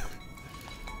don't...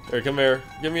 Here, come here.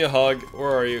 Give me a hug.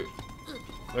 Where are you?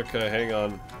 Okay, hang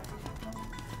on.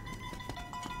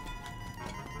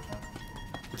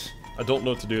 I don't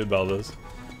know what to do about this.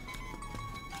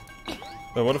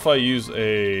 Now, what if I use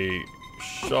a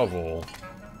shovel?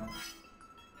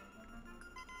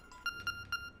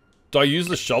 Do I use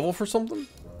the shovel for something?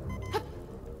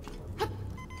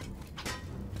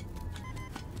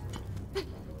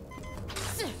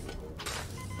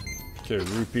 Okay,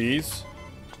 rupees.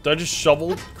 Did I just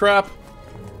shovel crap?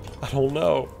 I don't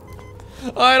know.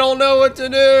 I don't know what to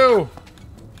do!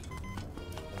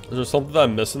 Is there something that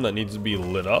I'm missing that needs to be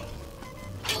lit up?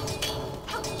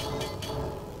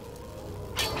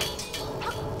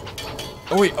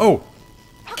 Oh wait, oh!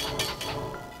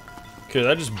 Okay, did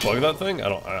I just bug that thing? I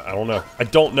don't know. I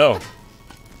don't know.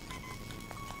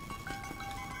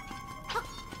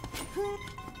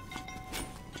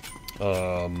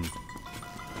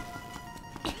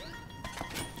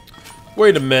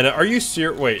 Wait a minute, are you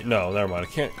serious? Wait, no, never mind.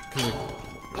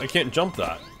 I can't jump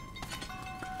that.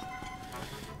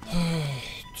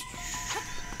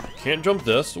 Can't jump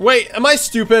this. Wait, am I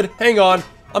stupid? Hang on.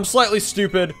 I'm slightly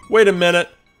stupid. Wait a minute.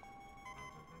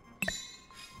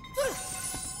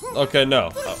 Okay, no.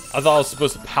 I thought I was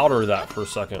supposed to powder that for a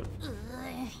second.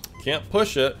 Can't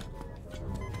push it.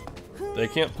 They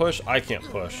can't push, I can't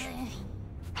push.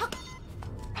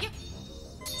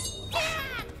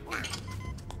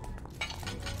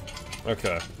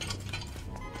 Okay.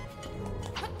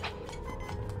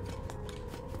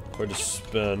 If I just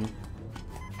spin.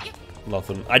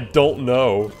 Nothing. I don't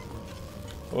know.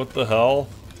 What the hell?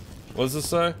 What does this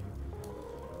say?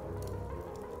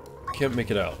 Can't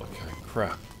make it out. Okay,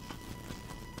 crap.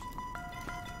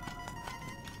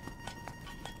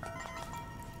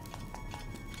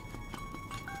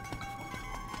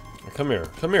 Come here.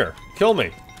 Come here. Kill me.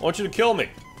 I want you to kill me.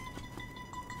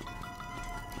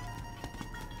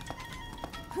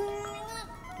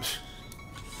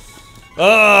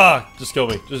 Ah! Just kill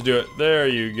me. Just do it. There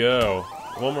you go.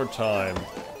 One more time.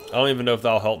 I don't even know if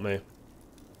that'll help me.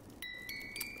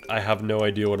 I have no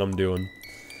idea what I'm doing.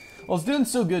 Well, I was doing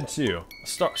so good too.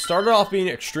 Started off being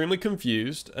extremely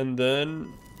confused, and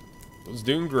then was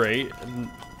doing great, and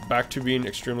back to being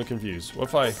extremely confused. What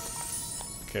if I...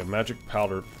 Okay, magic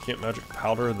powder. Can't magic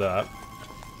powder that.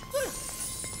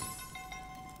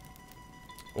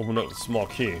 Open up the small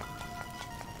key.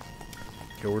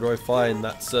 Okay, where do I find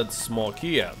that said small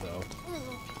key at, though?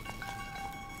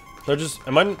 So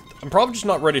I'm probably just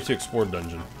not ready to explore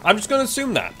dungeon. I'm just gonna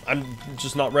assume that. I'm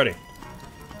just not ready.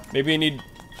 Maybe I need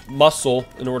muscle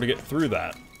in order to get through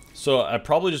that. So I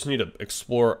probably just need to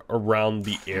explore around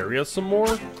the area some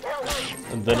more,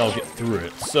 and then I'll get through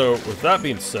it. So with that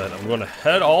being said, I'm gonna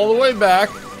head all the way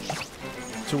back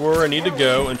to where I need to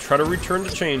go and try to return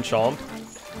to CHOMP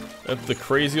if the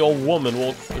crazy old woman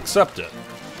will accept it.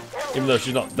 Even though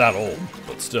she's not that old,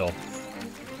 but still.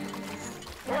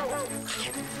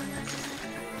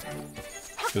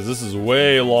 Because this is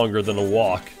way longer than a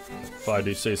walk, if I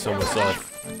do say so myself.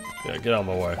 Yeah, get out of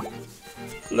my way.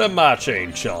 Let my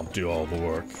CHOMP do all the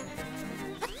work.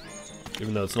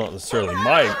 Even though it's not necessarily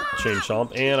my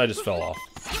CHOMP, and I just fell off.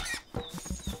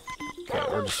 Okay,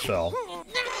 or just fell.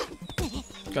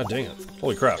 God dang it.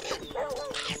 Holy crap.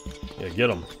 Yeah, get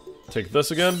him. Take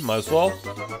this again, might as well.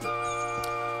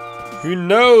 Who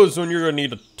knows when you're gonna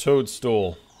need a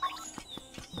toadstool?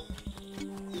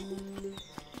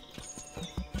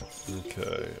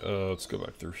 Okay, let's go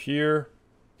back through here.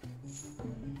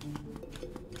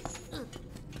 Can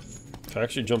I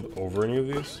actually jump over any of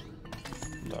these?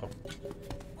 No.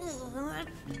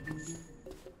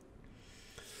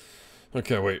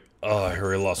 Okay, wait. Oh, I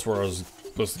already lost where I was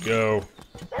supposed to go.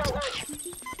 I'm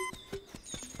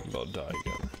about to die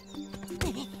again.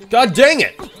 God dang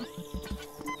it!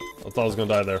 I thought I was gonna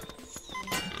die there.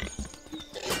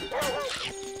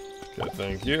 Okay,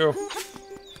 thank you.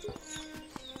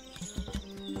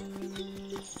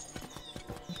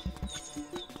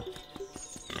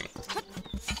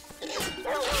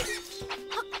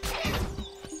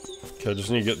 Okay, I just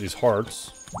need to get these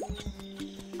hearts.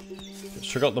 Let's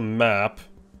check out the map.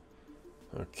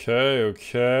 Okay,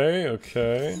 okay,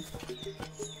 okay.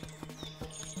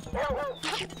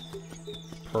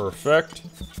 Perfect.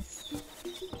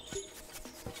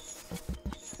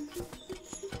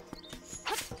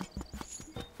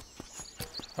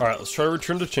 Alright, let's try to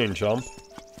return to CHOMP.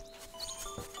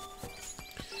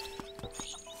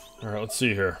 Alright, let's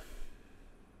see here.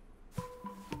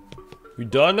 We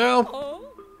done now?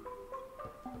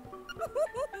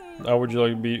 How would you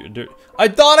like to be? I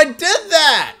thought I did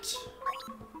that!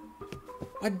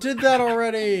 I did that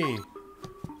already!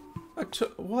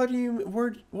 What do you...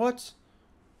 what?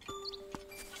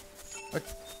 I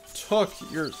took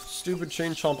your stupid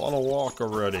CHOMP on a walk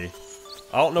already.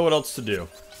 I don't know what else to do.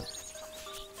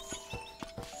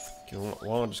 Okay, why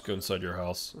don't I just go inside your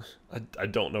house? I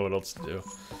don't know what else to do.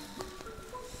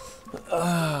 What do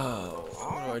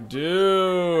I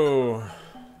do?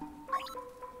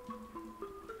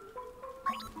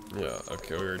 Yeah,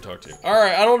 okay, we already talked to you.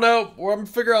 Alright, I don't know. I'm gonna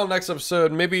figure out next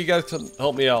episode. Maybe you guys can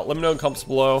help me out. Let me know in the comments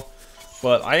below.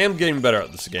 But I am getting better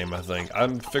at this game, I think.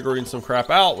 I'm figuring some crap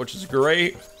out, which is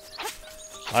great.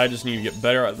 I just need to get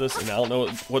better at this, and I don't know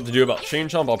what to do about Chain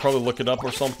Chomp. I'll probably look it up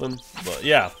or something. But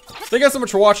yeah, thank you guys so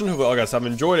much for watching. Hope you guys have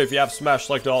enjoyed it. If you have, smash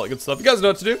like, all that good stuff. You guys know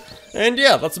what to do. And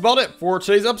yeah, that's about it for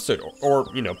today's episode, or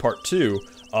you know, part 2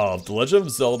 of The Legend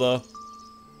of Zelda.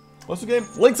 What's the game?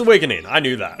 Link's Awakening. I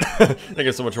knew that. Thank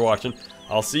you so much for watching.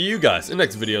 I'll see you guys in the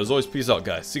next video. As always, peace out,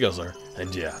 guys. See you guys later.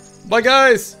 And yeah, bye,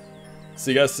 guys.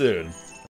 See you guys soon.